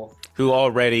Axel. Who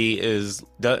already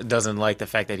doesn't like the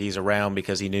fact that he's around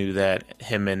because he knew that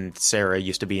him and Sarah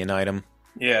used to be an item.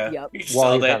 Yeah. Yep. You can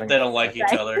While tell he's they don't like each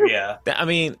other, yeah. I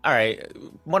mean, all right,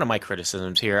 one of my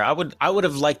criticisms here, I would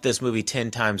have liked this movie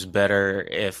 10 times better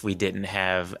if we didn't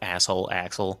have asshole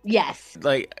Axel. Yes.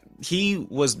 Like, he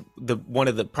was one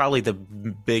of the probably the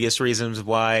biggest reasons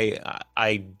why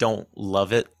I don't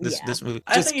love it. This movie.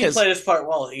 I think he played his part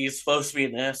well. He's supposed to be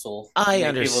an asshole. I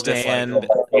Make people understand. dislike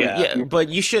him. Yeah, but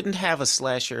you shouldn't have a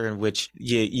slasher in which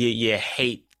you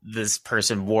hate this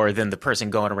person more than the person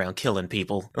going around killing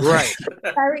people. Right.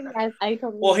 Sorry, yes, I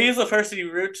totally. Well, he's the person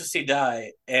you root to see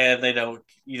die, and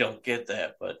you don't get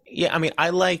that. But Yeah, I mean, I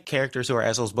like characters who are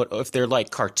assholes, but if they're like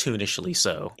cartoonishly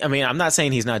so. I mean, I'm not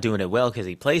saying he's not doing it well because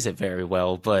he plays it very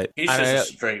well, but he's I don't know.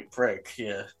 just a straight prick.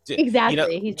 Yeah.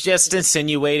 Exactly. You know, just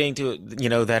insinuating to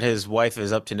that his wife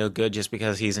is up to no good just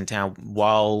because he's in town,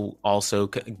 while also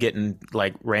getting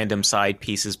like random side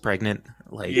pieces pregnant.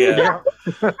 Like, Yeah.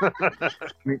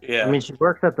 I mean, she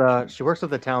works at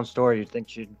the town store. You'd think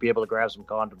she'd be able to grab some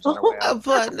condoms on her way out.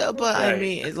 but I Right.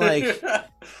 mean, it's like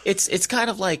it's kind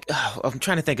of like I'm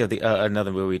trying to think of the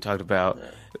another movie we talked about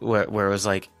where it was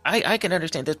like I can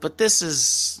understand this, but this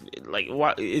is like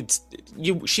what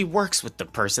she works with the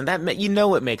person that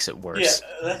it makes it worse.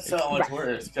 Yeah, that's not much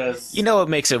worse because It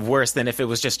makes it worse than if it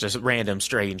was just a random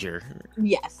stranger.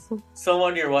 Yes.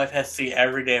 someone your wife has to see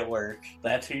every day at work.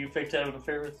 That's who you picked out of the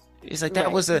fair with. It's like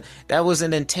Right. that was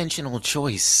an intentional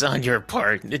choice on your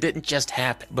part. It didn't just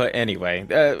happen. But anyway,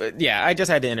 I just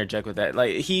had to interject with that.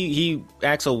 Like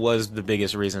Axel was the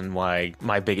biggest reason why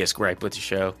my biggest gripe with the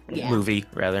show, movie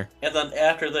rather. And then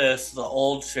after this, the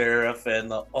old sheriff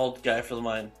and the old guy for the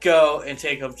mine go and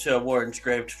take him to a warden's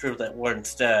grave to prove that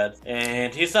warden's dead,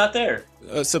 and he's not there.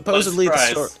 Supposedly,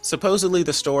 Surprise.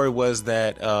 the story was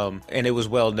that, and it was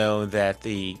well known that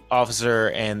the officer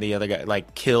and the other guy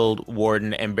like killed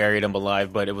Warden and buried him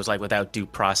alive, but it was like without due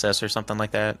process or something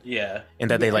like that, Yeah, and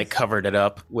that they like covered it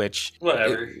up. Which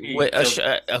whatever. He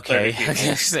killed okay, 30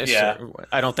 people. Yeah. Sure.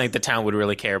 I don't think the town would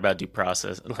really care about due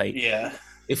process. Like, Yeah.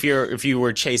 if you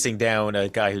were chasing down a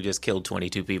guy who just killed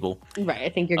 22 people. Right. I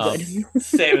think you're good.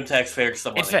 Saving taxpayers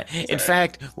some money. In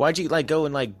fact, why'd you like go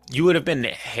and like you would have been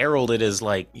heralded as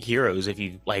like heroes if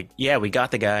you like we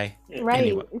got the guy.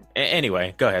 Right.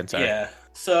 Anyway, go ahead. Sorry. Yeah.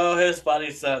 So his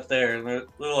body's not there, and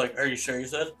they're like, "Are you sure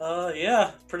he's dead?"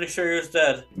 Yeah, pretty sure he was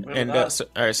dead. And all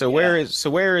right, so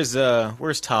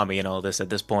where's Tommy and all this at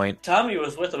this point? Tommy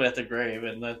was with him at the grave,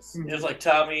 and it was like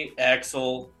Tommy,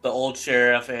 Axel, the old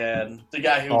sheriff, and the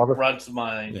guy who runs the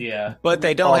mine. Yeah. But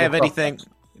they don't have anything.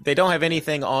 They don't have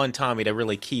anything on Tommy to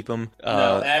really keep him.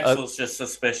 No, Axel's just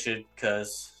suspicious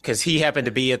because he happened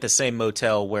to be at the same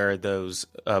motel where those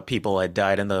people had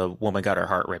died, and the woman got her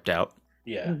heart ripped out.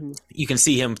 Yeah. Mm-hmm. You can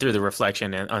see him through the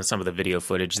reflection on some of the video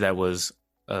footage that was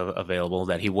available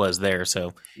that he was there.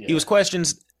 So he was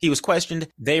questioned.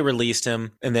 They released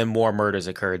him, and then more murders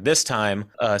occurred. This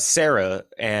time, Sarah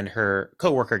and her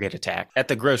coworker get attacked at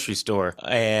the grocery store.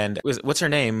 And what's her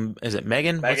name? Is it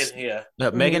Megan? Megan, yeah.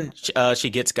 Megan.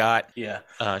 She gets got. Yeah.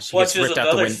 She Which gets is ripped out the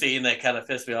another window. scene that kind of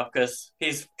pissed me off because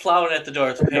he's plowing at the door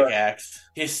with a pickaxe.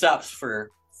 He stops for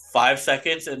 5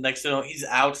 seconds, and next thing you know, he's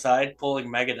outside pulling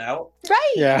Megan out.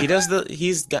 Right. Yeah. He does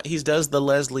the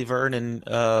Leslie Vernon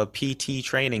PT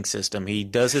training system. He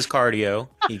does his cardio.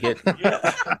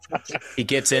 He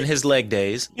gets in his leg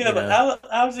days. Yeah, but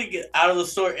how does he get out of the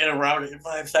store and around it in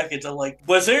 5 seconds? I'm like,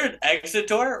 was there an exit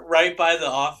door right by the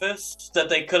office that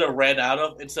they could have ran out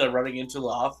of instead of running into the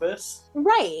office?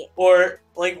 Right. Or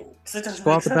like,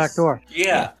 Go out the back door.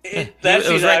 Yeah, It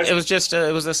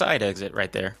was a side exit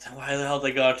right there. Why the hell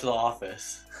did they go out to the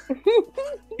office?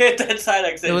 Hit that side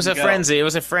exit. It was a and go. frenzy. It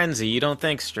was a frenzy. You don't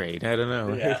think straight. I don't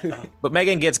know. Yeah. But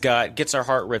Megan gets her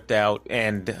heart ripped out,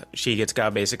 and she gets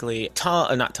got basically.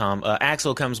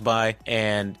 Axel comes by,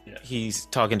 and he's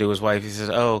talking to his wife. He says,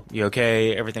 "Oh, you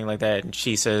okay?" Everything like that. And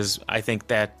she says, "I think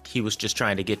that he was just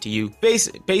trying to get to you."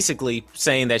 Basically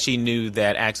saying that she knew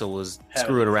that Axel was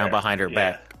screwing around behind her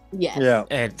back. Yes. Yeah.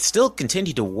 And still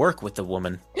continued to work with the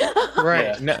woman.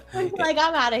 Right. No, Like,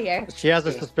 I'm out of here. She has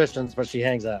her suspicions, but she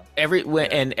hangs out.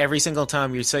 every single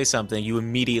time you say something, you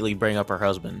immediately bring up her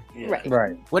husband. Yeah. Right.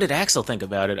 Right. What did Axel think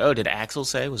about it? Oh, did Axel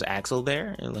say? Was Axel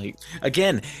there? And like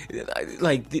again,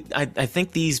 I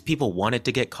think these people wanted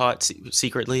to get caught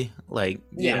secretly. Like,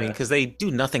 Yeah. I mean, because they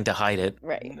do nothing to hide it.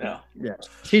 Right. No. Yeah.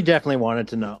 She definitely wanted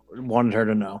her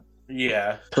to know,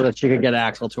 Yeah. so that she could get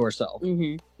Axel to herself.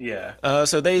 Mm-hmm. Yeah.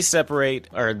 So they separate,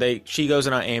 or she goes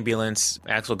in an ambulance.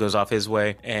 Axel goes off his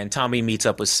way, and Tommy meets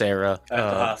up with Sarah At the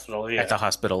hospital. Yeah. At the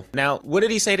hospital. Now, what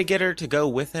did he say to get her to go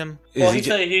with him? Well, he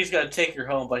said he's gonna take her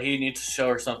home, but he needs to show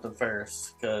her something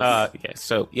first.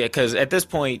 Because at this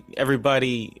point,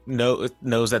 everybody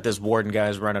knows that this warden guy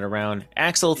is running around.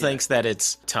 Axel thinks that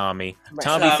it's Tommy. Right.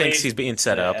 Tommy thinks he's being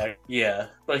set up. Yeah,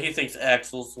 but he thinks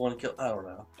Axel's the one kill. I don't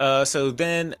know. So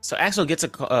Axel gets a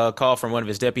call from one of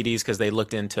his deputies because they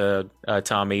looked into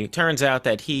Tommy. Turns out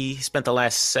that he spent the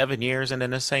last 7 years in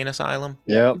an insane asylum.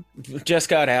 Yep. Just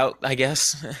got out, I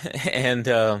guess, and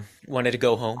wanted to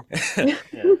go home.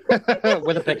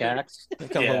 With a pickaxe.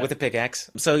 Come home with a pickaxe.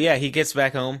 So yeah, he gets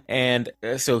back home, and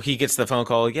so he gets the phone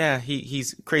call. Yeah,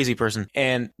 he's a crazy person,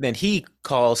 and then he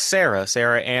calls Sarah.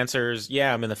 Sarah answers.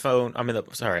 Yeah, I'm in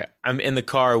the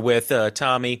car with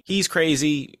Tommy. He's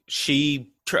crazy. She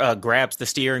grabs the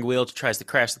steering wheel, tries to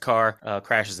crash the car,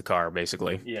 crashes the car,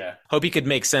 basically. Yeah. Hope you could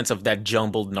make sense of that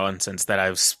jumbled nonsense that I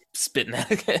was spitting at.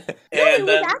 And it then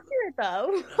was accurate,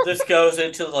 though. this goes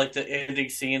into like the ending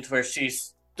scenes where she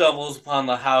stumbles upon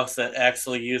the house that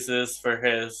Axel uses for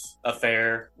his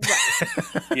affair.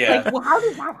 Yeah. Like, well, how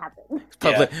did that happen?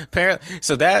 Apparently,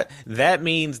 so that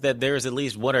means that there's at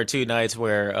least 1 or 2 nights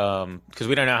where, because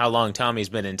we don't know how long Tommy's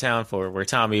been in town for, where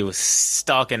Tommy was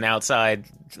stalking outside,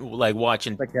 like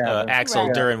watching Axel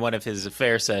Right. during one of his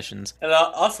affair sessions. And it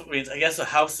also means, I guess, the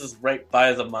house is right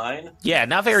by the mine. Yeah,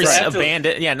 not very So after-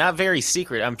 abandoned. Yeah, not very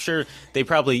secret. I'm sure they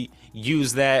probably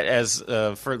use that as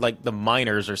for like the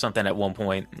miners or something at one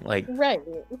point. Like, Right.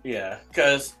 Yeah,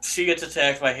 because she gets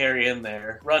attacked by Harry in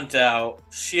there, runs out.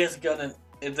 She has a gun,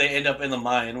 and they end up in the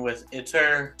mine with it's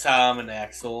her, Tom, and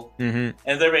Axel. mhm.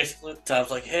 And they're basically, Tom's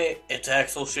like, hey, it's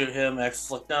Axel, shoot him.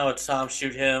 Axel's like, no, it's Tom,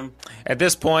 shoot him. At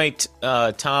this point,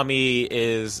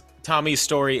 Tommy's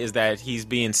story is that he's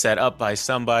being set up by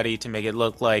somebody to make it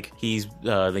look like he's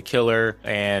the killer,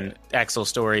 and Axel's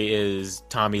story is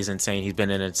Tommy's insane.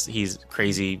 He's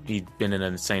crazy. He's been in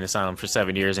an insane asylum for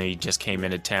 7 years, and he just came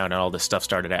into town, and all this stuff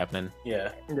started happening. Yeah.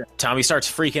 Tommy starts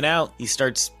freaking out. He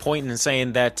starts pointing and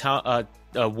saying that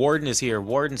Warden is here.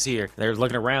 Warden's here. They're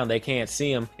looking around. They can't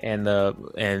see him, and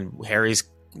Harry's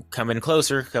coming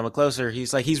closer.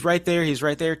 He's like, he's right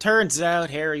there. Turns out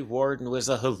Harry Warden was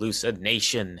a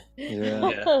hallucination. Yeah.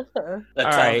 That All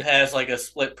Tom right. has like a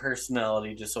split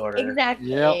personality disorder. Exactly.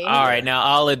 Yep. All right, now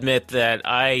I'll admit that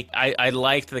I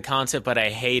liked the concept, but I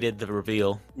hated the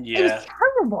reveal. It Yeah. was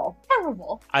terrible.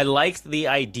 Terrible. I liked the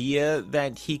idea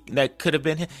that could have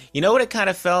been him. You know what it kind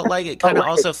of felt like? It kind of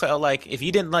also felt like, if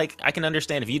you didn't like, I can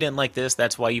understand if you didn't like this,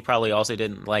 that's why you probably also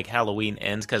didn't like Halloween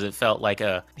Ends, because it felt like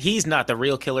he's not the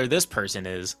real killer, this person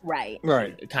is, Right.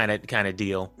 Right. kind of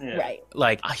deal. Yeah. Right.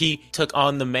 Like, he took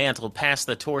on the mantle, passed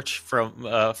the torch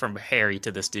from Harry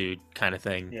to this dude, kind of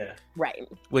thing. Yeah. Right.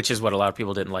 Which is what a lot of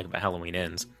people didn't like about Halloween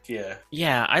Ends. Yeah.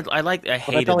 Yeah, I But I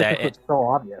hated felt like that. this was so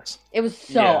obvious. It was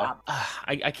so Yeah.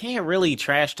 I can't really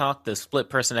trash talk the split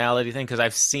personality thing, because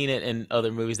I've seen it in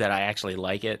other movies that I actually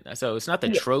like it. So it's not the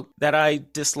trope that I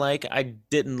dislike. I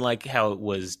didn't like how it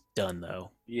was done,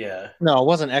 though. Yeah. No, it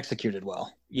wasn't executed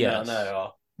well. Yeah, No, not at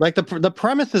all. Like the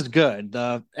premise is good.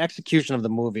 The execution of the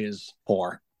movie is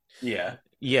poor. Yeah.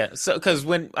 yeah. So because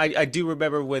when I do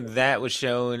remember when that was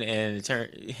shown, and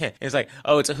it's like,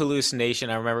 oh, it's a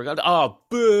hallucination. I remember going, oh,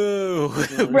 boo,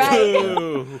 Right.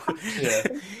 boo. Yeah.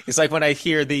 It's like when I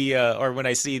hear or when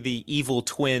I see the evil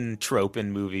twin trope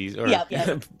in movies, or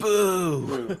Yep.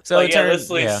 boo. So But it yeah, turned, this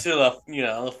leads to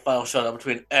the final showdown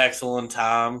between Axel and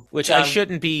Tom. which Tom, I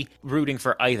shouldn't be rooting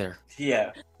for either.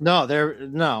 Yeah.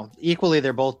 No, equally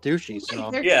they're both douches. So.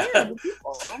 They're Yeah. terrible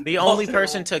people. The only they're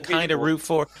person to kind of root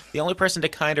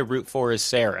for is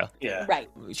Sarah. Yeah. Right.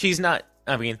 She's not.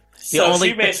 I mean, So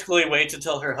she basically waits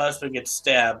until her husband gets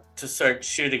stabbed to start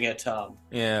shooting at Tom.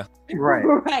 yeah. Right.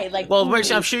 Right. Like, Well,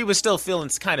 I'm sure he was still feeling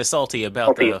kind of salty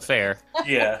about the affair.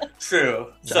 Yeah,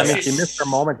 true. So I mean, she she missed her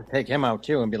moment to take him out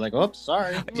too and be like, "Oops,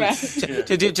 sorry." Right.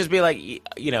 To just be like,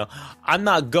 I'm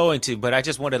not going to, but I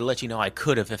just wanted to let you know I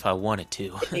could have if I wanted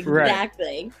to.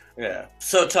 Exactly. Yeah.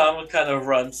 So Tom kind of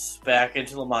runs back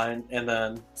into the mine and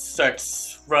then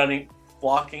starts running.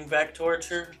 walking back towards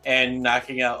her and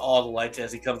knocking out all the lights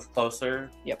as he comes closer.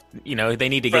 You know, they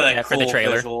need to For get that that for cool the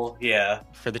trailer. visual. Yeah.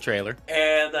 For the trailer.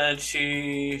 And then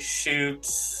she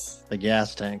shoots, The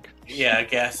gas tank. a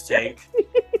gas tank.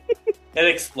 It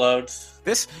explodes.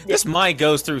 This Mai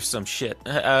goes through some shit.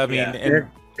 I mean, Yeah. and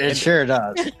It sure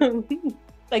does.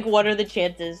 Like, what are the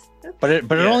chances? But it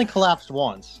Yeah. only collapsed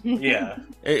once. Yeah.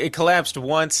 it collapsed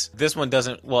once. This one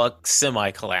doesn't. Well,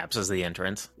 semi-collapses the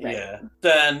entrance. Right. Yeah.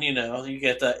 Then, you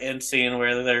get the end scene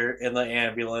where they're in the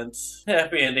ambulance.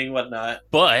 Happy ending, whatnot.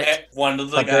 But And one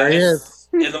of the But there he guys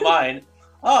in the mine.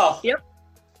 Oh. Yep.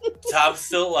 Tom's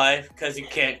still alive because you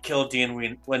can't kill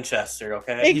Dean Winchester,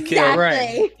 okay? He killed-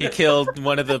 right. he killed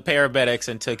one of the paramedics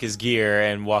and took his gear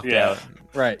and walked Yeah. out.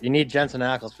 Right. You need Jensen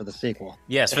Ackles for the sequel.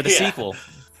 Yes, for the Yeah. sequel.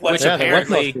 What- Which Yeah, there was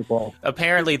no apparently- sequel.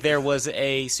 Apparently, there was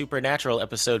a Supernatural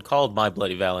episode called My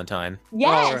Bloody Valentine.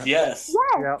 Yes. Yes.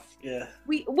 Yep. Yeah.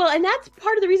 And that's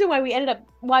part of the reason why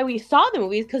we saw the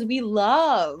movies, because we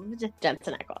loved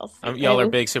Jensen Ackles. Y'all are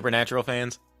And- big Supernatural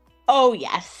fans? Oh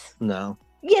yes, No.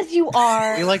 yes you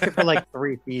are. We liked it for like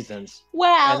 3 seasons.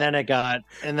 Wow. And then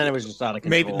it was just out of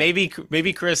control.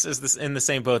 Maybe Chris is in the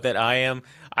same boat that I am.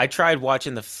 I tried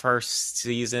watching the first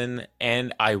season,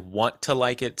 and I want to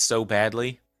like it so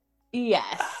badly.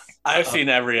 Yes. I've seen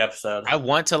every episode. I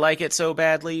want to like it so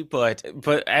badly, but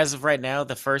as of right now,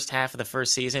 the first half of the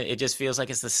first season, it just feels like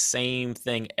it's the same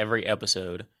thing every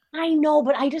episode. I know,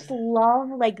 but I just love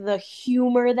like the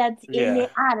humor that's in Yeah.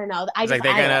 it. I don't know. It's like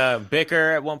they're gonna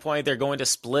bicker at one point. They're going to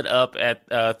split up at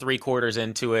 3/4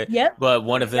 into it. Yep. But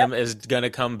one of them is gonna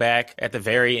come back at the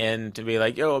very end to be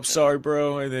like, "Yo, I'm sorry,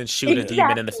 bro," and then shoot a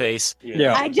demon in the face.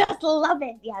 Yeah. I just love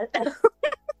it. Yeah.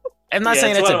 I'm not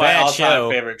saying it's it's one a of my bad all-time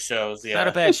show. favorite shows. It's Yeah. not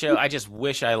a bad show. I just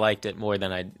wish I liked it more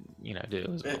than I,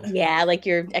 do. as well. Yeah, like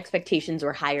your expectations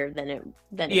were higher than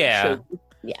it Yeah. should.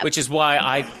 Yeah. Which is why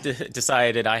I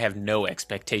decided I have no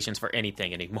expectations for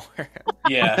anything anymore.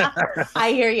 Yeah.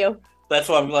 I hear you. That's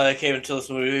why I'm glad I came into this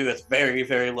movie with very,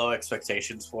 very low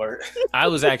expectations for it. I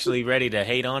was actually ready to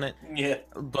hate on it, Yeah.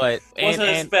 but Wasn't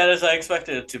as bad as I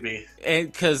expected it to be.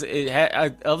 because it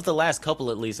had of the last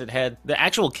couple at least, it had the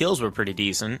actual kills were pretty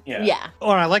decent. Yeah. Yeah.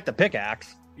 Oh, and I like the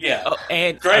pickaxe. Yeah. Oh,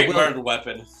 and Great I will, murder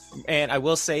weapon. and I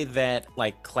will say that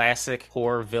like classic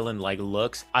horror villain like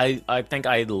looks, I think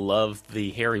I love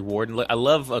the Harry Warden look. I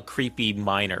love a creepy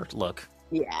miner look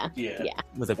Yeah. Yeah. Yeah.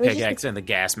 with a It was just- pickaxe and the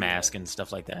gas mask and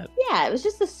stuff like that. Yeah. It was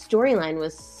just the storyline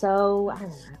was so, I don't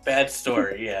know. Bad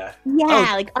story. Yeah. Yeah,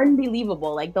 Oh. like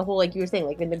unbelievable. Like the whole, like you were saying,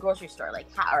 like in the grocery store, like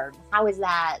how is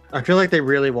that? I feel like they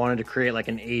really wanted to create like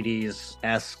an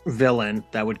 80s-esque villain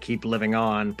that would keep living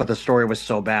on, but the story was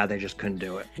so bad they just couldn't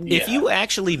do it. If Yeah. you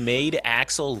actually made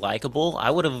Axel likable, I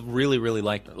would have really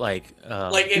liked Like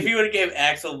if you would have gave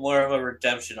Axel more of a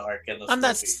redemption arc in this I'm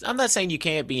not. movie. I'm not saying you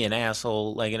can't be an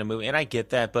asshole like in a movie, and I get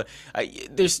that. But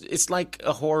it's like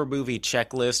a horror movie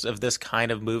checklist of this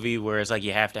kind of movie where it's like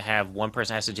you have to have one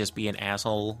person has to just be an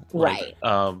asshole, like,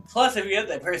 Right. Plus, if you get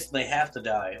that person, they have to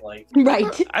die. Like, Right.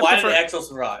 I why prefer- did Axel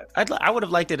survive? I would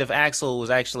have liked it if Axel was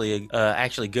actually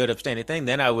actually good, upstanding thing.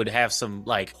 Then I would have some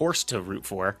like horse to root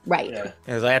for. Right. Yeah.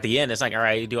 Because at the end, it's like, all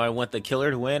right, do I want the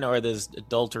killer to win or this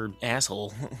adultered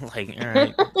asshole? Like, all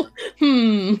right,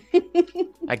 Hmm.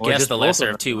 I Or guess just the both lesser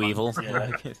of of two them. evil.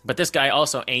 Yeah. But this guy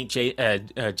also ain't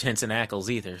Jensen Ackles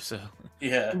either, so.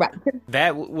 Yeah. Right.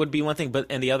 That would be one thing,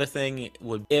 and the other thing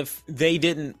would, if they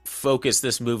didn't focus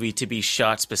this movie to be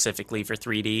shot specifically for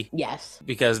 3D, Yes.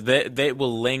 because they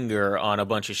will linger on a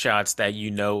bunch of shots that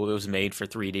it was made for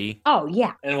 3D. Oh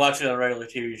yeah. And watching it on regular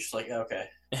TV, you're just like, okay.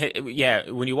 Yeah,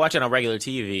 when you watch it on regular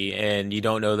TV and you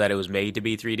don't know that it was made to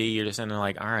be 3D, you're just sitting there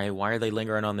like, all right, why are they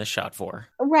lingering on this shot for?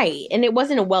 Right. And it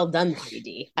wasn't a well done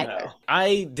 3D either. No.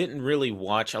 I didn't really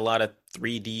watch a lot of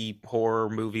 3D horror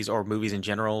movies or movies in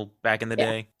general back in the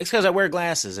Yeah. day. It's because I wear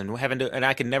glasses and and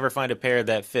I can never find a pair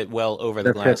that fit well over the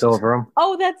That glasses. fits over them.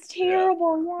 Oh, that's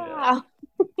terrible. Yeah.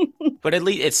 But at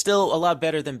least it's still a lot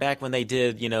better than back when they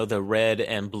did, the red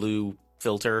and blue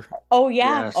filter. Oh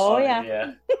yeah. Yes. Oh yeah.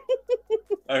 Yeah.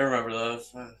 I remember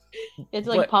those. It's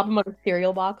like But- pop them out of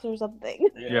cereal box or something.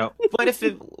 Yeah. But if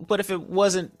it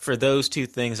wasn't for those two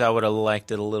things, I would have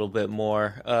liked it a little bit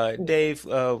more. Dave,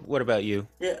 what about you?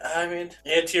 Yeah, I mean,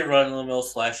 it's your run-of-the-mill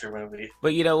slasher movie.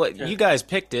 But you know what? Yeah. You guys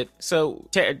picked it. So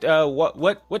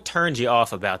what turns you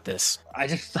off about this?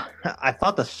 I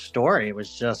thought the story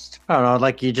was just, I don't know,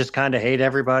 like you just kind of hate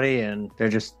everybody, and they're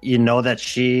just, you know, that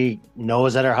she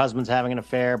knows that her husband's having an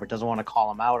affair but doesn't want to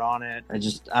call him out on it.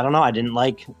 I don't know. I didn't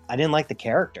like the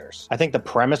characters. I think the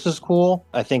premise is cool.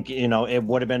 I think, you know, it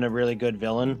would have been a really good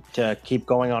villain to keep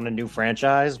going on a new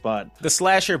franchise, but the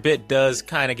slasher bit does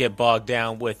kind of get bogged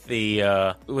down with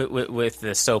the with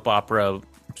the soap opera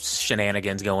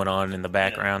shenanigans going on in the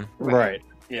background. right.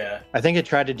 Yeah. I think it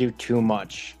tried to do too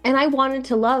much. And I wanted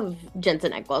to love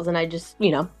Jensen Ackles, and I just,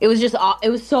 you know, it was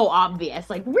so obvious.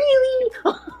 Like, really?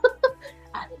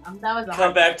 I don't know. That was Come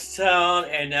hard. back to town,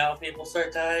 and now people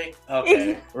start dying.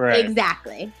 Okay. Right.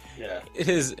 Exactly. Yeah. It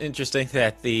is interesting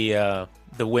that the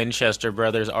Winchester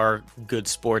brothers are good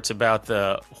sports about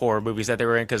the horror movies that they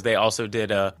were in, because they also did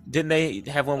didn't they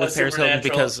have one with Paris Hilton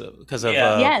because of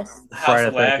Yeah. Yes. House Friday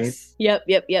of the Wax. Yep.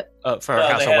 for Well,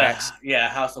 House they of had Wax? Yeah,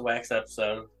 House of Wax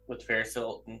episode with Paris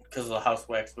Hilton because of the House of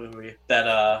Wax movie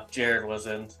that Jared was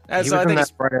in. He So I was in think that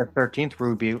it's, Friday the 13th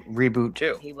reboot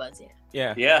too. He was, yeah.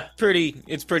 yeah, Yeah.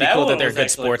 it's pretty That cool one that they're was good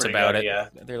actually sports pretty about good, it. yeah.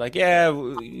 They're like, yeah,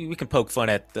 we can poke fun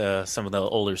at some of the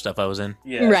older stuff I was in.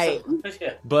 Yeah. Right. So,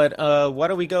 yeah. But why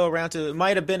don't we go around to? It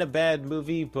might have been a bad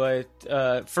movie, but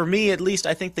for me at least,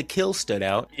 I think the kill stood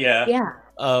out. Yeah. Yeah.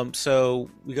 So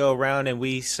we go around and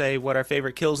we say what our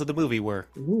favorite kills of the movie were.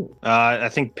 I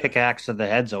think pickaxe to the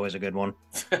head's always a good one.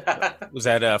 Was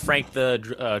that Frank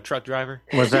the truck driver?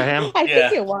 Was that him? I Yeah.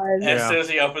 think it was. As Yeah. soon as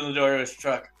he opened the door to his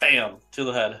truck, bam, to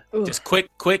the head. Ooh. Just quick,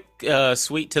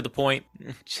 sweet to the point.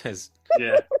 Just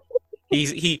Yeah.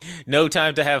 he no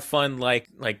time to have fun like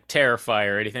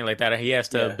Terrifier or anything like that. He has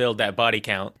to Yeah. build that body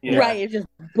count. Yeah. Right. It's just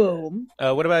boom.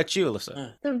 What about you, Alyssa?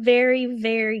 Mm. It's a very,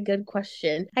 very good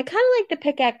question. I kind of like the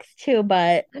pickaxe too,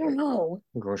 but I don't know.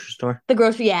 Grocery store. The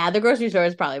grocery store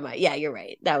is probably yeah, you're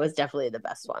right. That was definitely the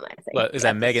best one, I think. What, is that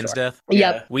At the Megan's store. death?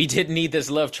 Yep. We didn't need this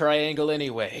love triangle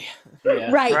anyway.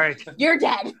 Yeah. Right. Right. You're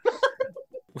dead.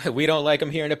 We don't like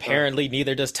him here, and apparently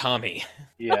neither does Tommy.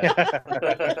 Yeah.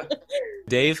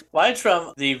 Dave, Mine's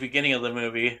from the beginning of the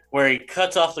movie where he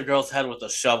cuts off the girl's head with a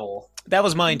shovel, that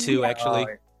was mine too, actually.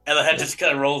 and the head just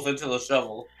kind of rolls into the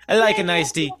shovel. I like a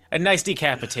nice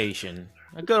decapitation.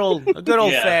 A good old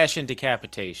Yeah. fashioned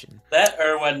decapitation. That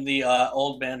or when the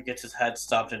old man gets his head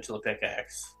stomped into the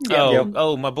pickaxe.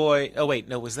 Oh, my boy. Oh wait,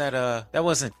 no, was that that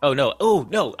wasn't. Oh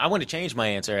no, I want to change my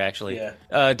answer actually.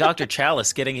 Yeah. Dr.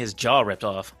 Chalice getting his jaw ripped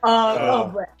off.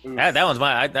 Oh. That one's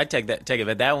my. I take it,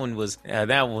 but that one was. Yeah,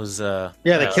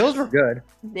 the kills were good.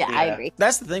 Yeah, I Yeah. agree.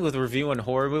 That's the thing with reviewing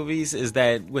horror movies is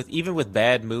that even with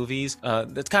bad movies,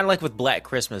 it's kind of like with Black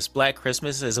Christmas. Black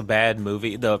Christmas is a bad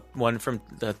movie, the one from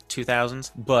the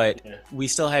 2000s, but Yeah. we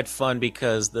still had fun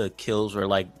because the kills were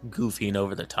like goofy and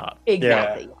over the top.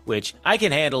 Exactly. Which I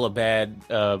can handle a bad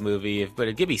movie, but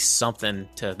it'd give me something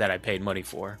that I paid money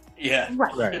for. Yeah.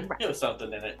 Right. Right. There was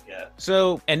something in it. Yeah.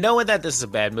 So, and knowing that this is a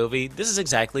bad movie, this is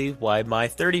exactly why my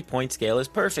 30-point scale is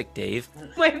perfect, Dave.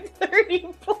 My 30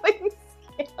 points.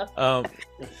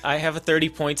 I have a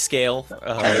 30-point scale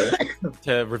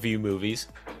to review movies.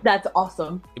 That's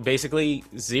awesome. Basically,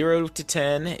 0 to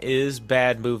 10 is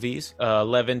bad movies,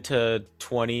 11 to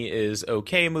 20 is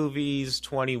okay movies,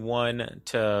 21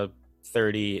 to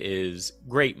 30 is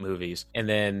great movies. And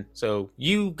then, so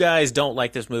you guys don't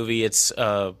like this movie. It's,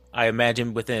 I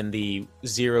imagine, within the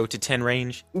 0 to 10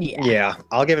 range. Yeah. Yeah,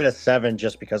 I'll give it a 7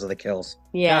 just because of the kills.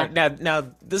 Yeah. Now,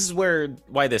 this is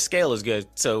why the scale is good.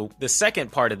 So the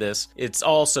second part of this, it's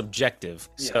all subjective.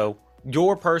 Yeah. So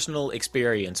your personal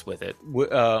experience with it,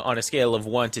 on a scale of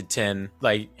 1 to 10,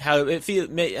 like how it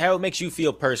makes you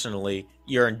feel personally,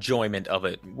 your enjoyment of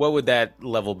it. What would that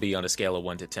level be on a scale of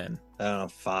 1 to 10? I don't know,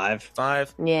 5.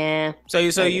 5. Yeah. So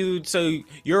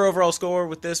your overall score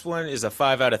with this one is a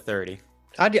 5 out of 30.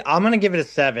 I'm gonna give it a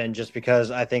 7 just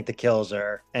because I think the kills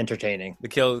are entertaining. The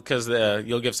kill, because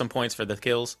you'll give some points for the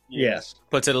kills. Yes.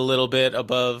 Puts it a little bit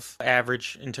above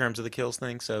average in terms of the kills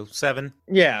thing. So 7.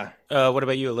 Yeah. What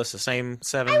about you, Alyssa? Same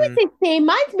 7? I would say same.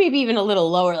 Mine's maybe even a little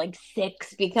lower, like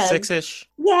 6, because 6-ish.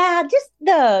 yeah, just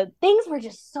the things were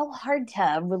just so hard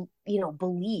to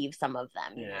believe some of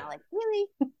them. You Yeah. know, like really.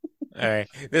 All right.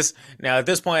 At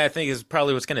this point, I think is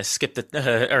probably what's going to skip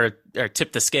the or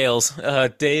tip the scales.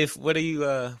 Dave, what do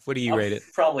you rate it?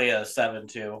 Probably a 7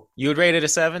 too. You would rate it a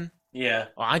 7? Yeah.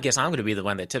 Well, I guess I'm going to be the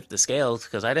one that tipped the scales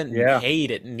because I didn't Yeah.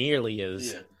 hate it nearly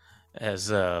as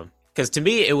Yeah. because to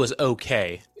me it was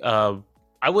okay.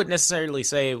 I wouldn't necessarily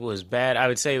say it was bad. I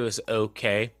would say it was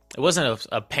okay. It wasn't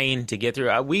a pain to get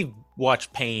through. We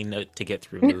watched pain to get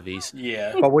through movies.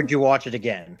 Yeah. But would you watch it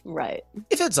again? Right.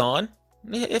 If it's on.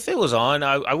 If it was on,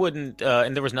 I wouldn't,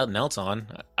 and there was nothing else on,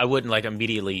 I wouldn't like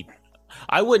immediately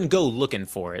I wouldn't go looking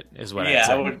for it, is what I'd Yeah,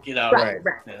 say. I would, Right.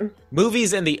 Yeah.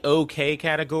 Movies in the okay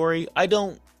category, I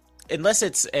don't, unless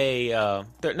it's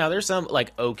there's some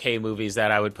like okay movies that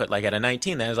I would put like at a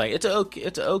 19 that is like it's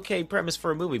an okay premise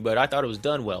for a movie, but I thought it was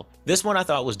done well. This one I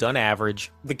thought was done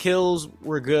average. The kills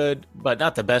were good, but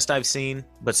not the best I've seen,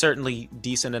 but certainly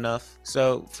decent enough.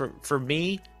 So for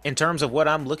me, in terms of what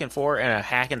I'm looking for in a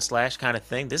hack and slash kind of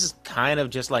thing, this is kind of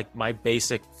just like my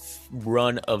basic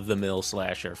run of the mill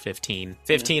slasher. 15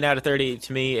 out of 30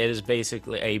 to me, it is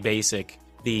basically a basic.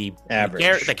 The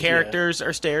Average. the characters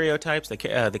are stereotypes.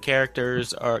 The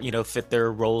characters are, fit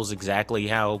their roles exactly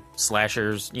how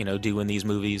slashers, do in these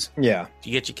movies. Yeah.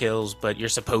 You get your kills, but you're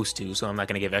supposed to, so I'm not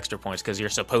going to give extra points because you're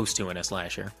supposed to in a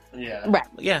slasher. Yeah. Right.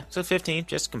 Yeah, so 15,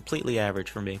 just completely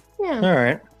average for me. Yeah. All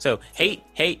right. So hate,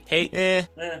 Eh.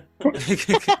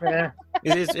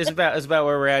 it's about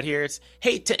where we're at here. It's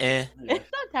hate to Yeah.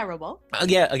 It's not terrible.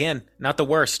 Yeah, again, not the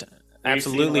worst. We've seen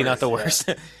Absolutely not the worse,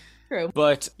 worst. True.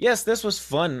 But yes, this was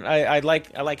fun. I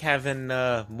like having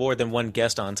more than one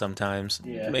guest on sometimes.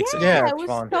 Yeah. Makes it. Yeah, it it's was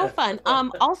fun. so fun.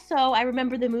 Also, I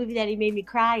remember the movie that he made me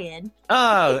cry in.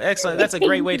 Oh, excellent! That's a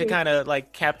great way to kind of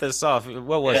like cap this off.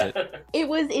 What was it? It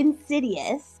was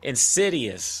Insidious.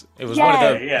 Insidious. It was one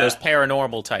of Yeah. those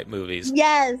paranormal type movies.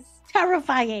 Yes,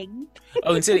 terrifying.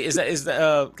 Oh, Insidious is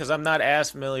because I'm not as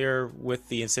familiar with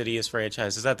the Insidious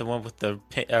franchise. Is that the one with the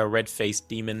red faced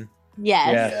demon? Yes.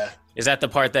 Yeah. Yeah. Is that the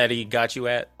part that he got you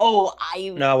at? Oh,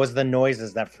 No, it was the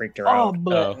noises that freaked her Oh, out.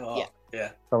 bleh. Oh, Yeah.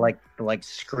 yeah. The like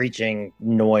screeching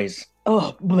noise.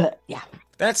 Oh, bleh. Yeah.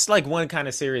 That's like one kind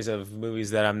of series of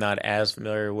movies that I'm not as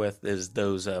familiar with is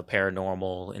those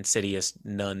paranormal, Insidious,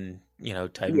 nun,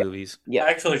 type Yeah. movies. Yeah. I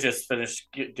actually just finished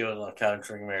doing a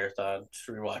Conjuring marathon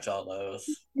to rewatch all those.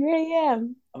 Yeah.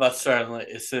 I'm about to start on the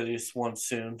Insidious one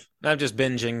soon. I'm just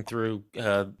binging through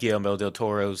Guillermo del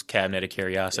Toro's Cabinet of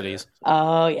Curiosities.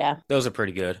 Oh, yeah. Those are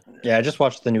pretty good. Yeah, I just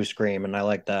watched the new Scream and I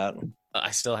like that.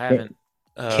 I still haven't.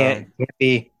 Can't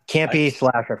be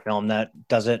slasher film that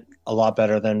does it a lot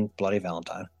better than Bloody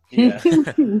Valentine. Yeah.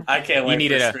 I can't wait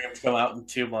needed for a- Scream to come out in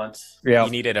 2 months. Yeah,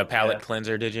 You needed a palate Yeah.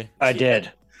 cleanser, did you? I did.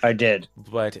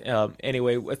 But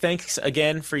anyway, thanks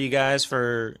again for you guys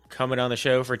for coming on the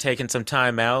show, for taking some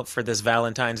time out for this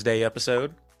Valentine's Day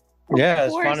episode. Yeah, Of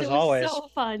it's course, fun it as was always. So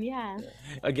fun, yeah.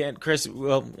 Again, Chris,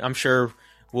 well, I'm sure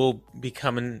we'll be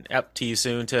coming up to you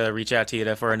soon to reach out to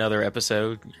you for another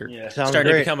episode. You're Yeah. Sounds starting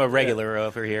to great. become a regular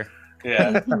over here.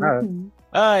 Yeah.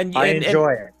 And I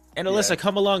enjoy it. And Alyssa,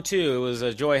 come along too. It was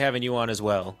a joy having you on as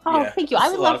well. Oh, Yeah, thank you. I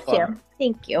it's would a lot love of fun. to.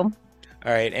 Thank you.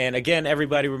 All right, and again,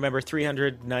 everybody, remember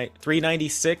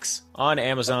 $396 on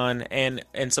Amazon, and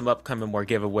some upcoming more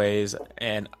giveaways.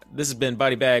 And this has been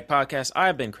Body Bag Podcast.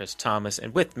 I've been Chris Thomas,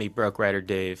 and with me, Broke Rider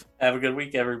Dave. Have a good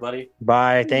week, everybody.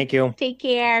 Bye. Thank you. Take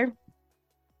care.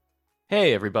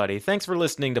 Hey, everybody! Thanks for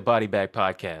listening to Body Bag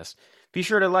Podcast. Be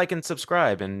sure to like and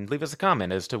subscribe, and leave us a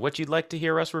comment as to what you'd like to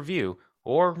hear us review,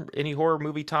 or any horror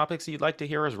movie topics you'd like to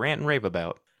hear us rant and rave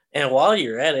about. And while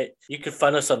you're at it, you can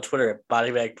find us on Twitter at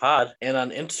BodyBagPod and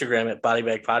on Instagram at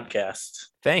BodyBagPodcast.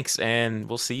 Thanks, and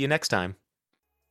we'll see you next time.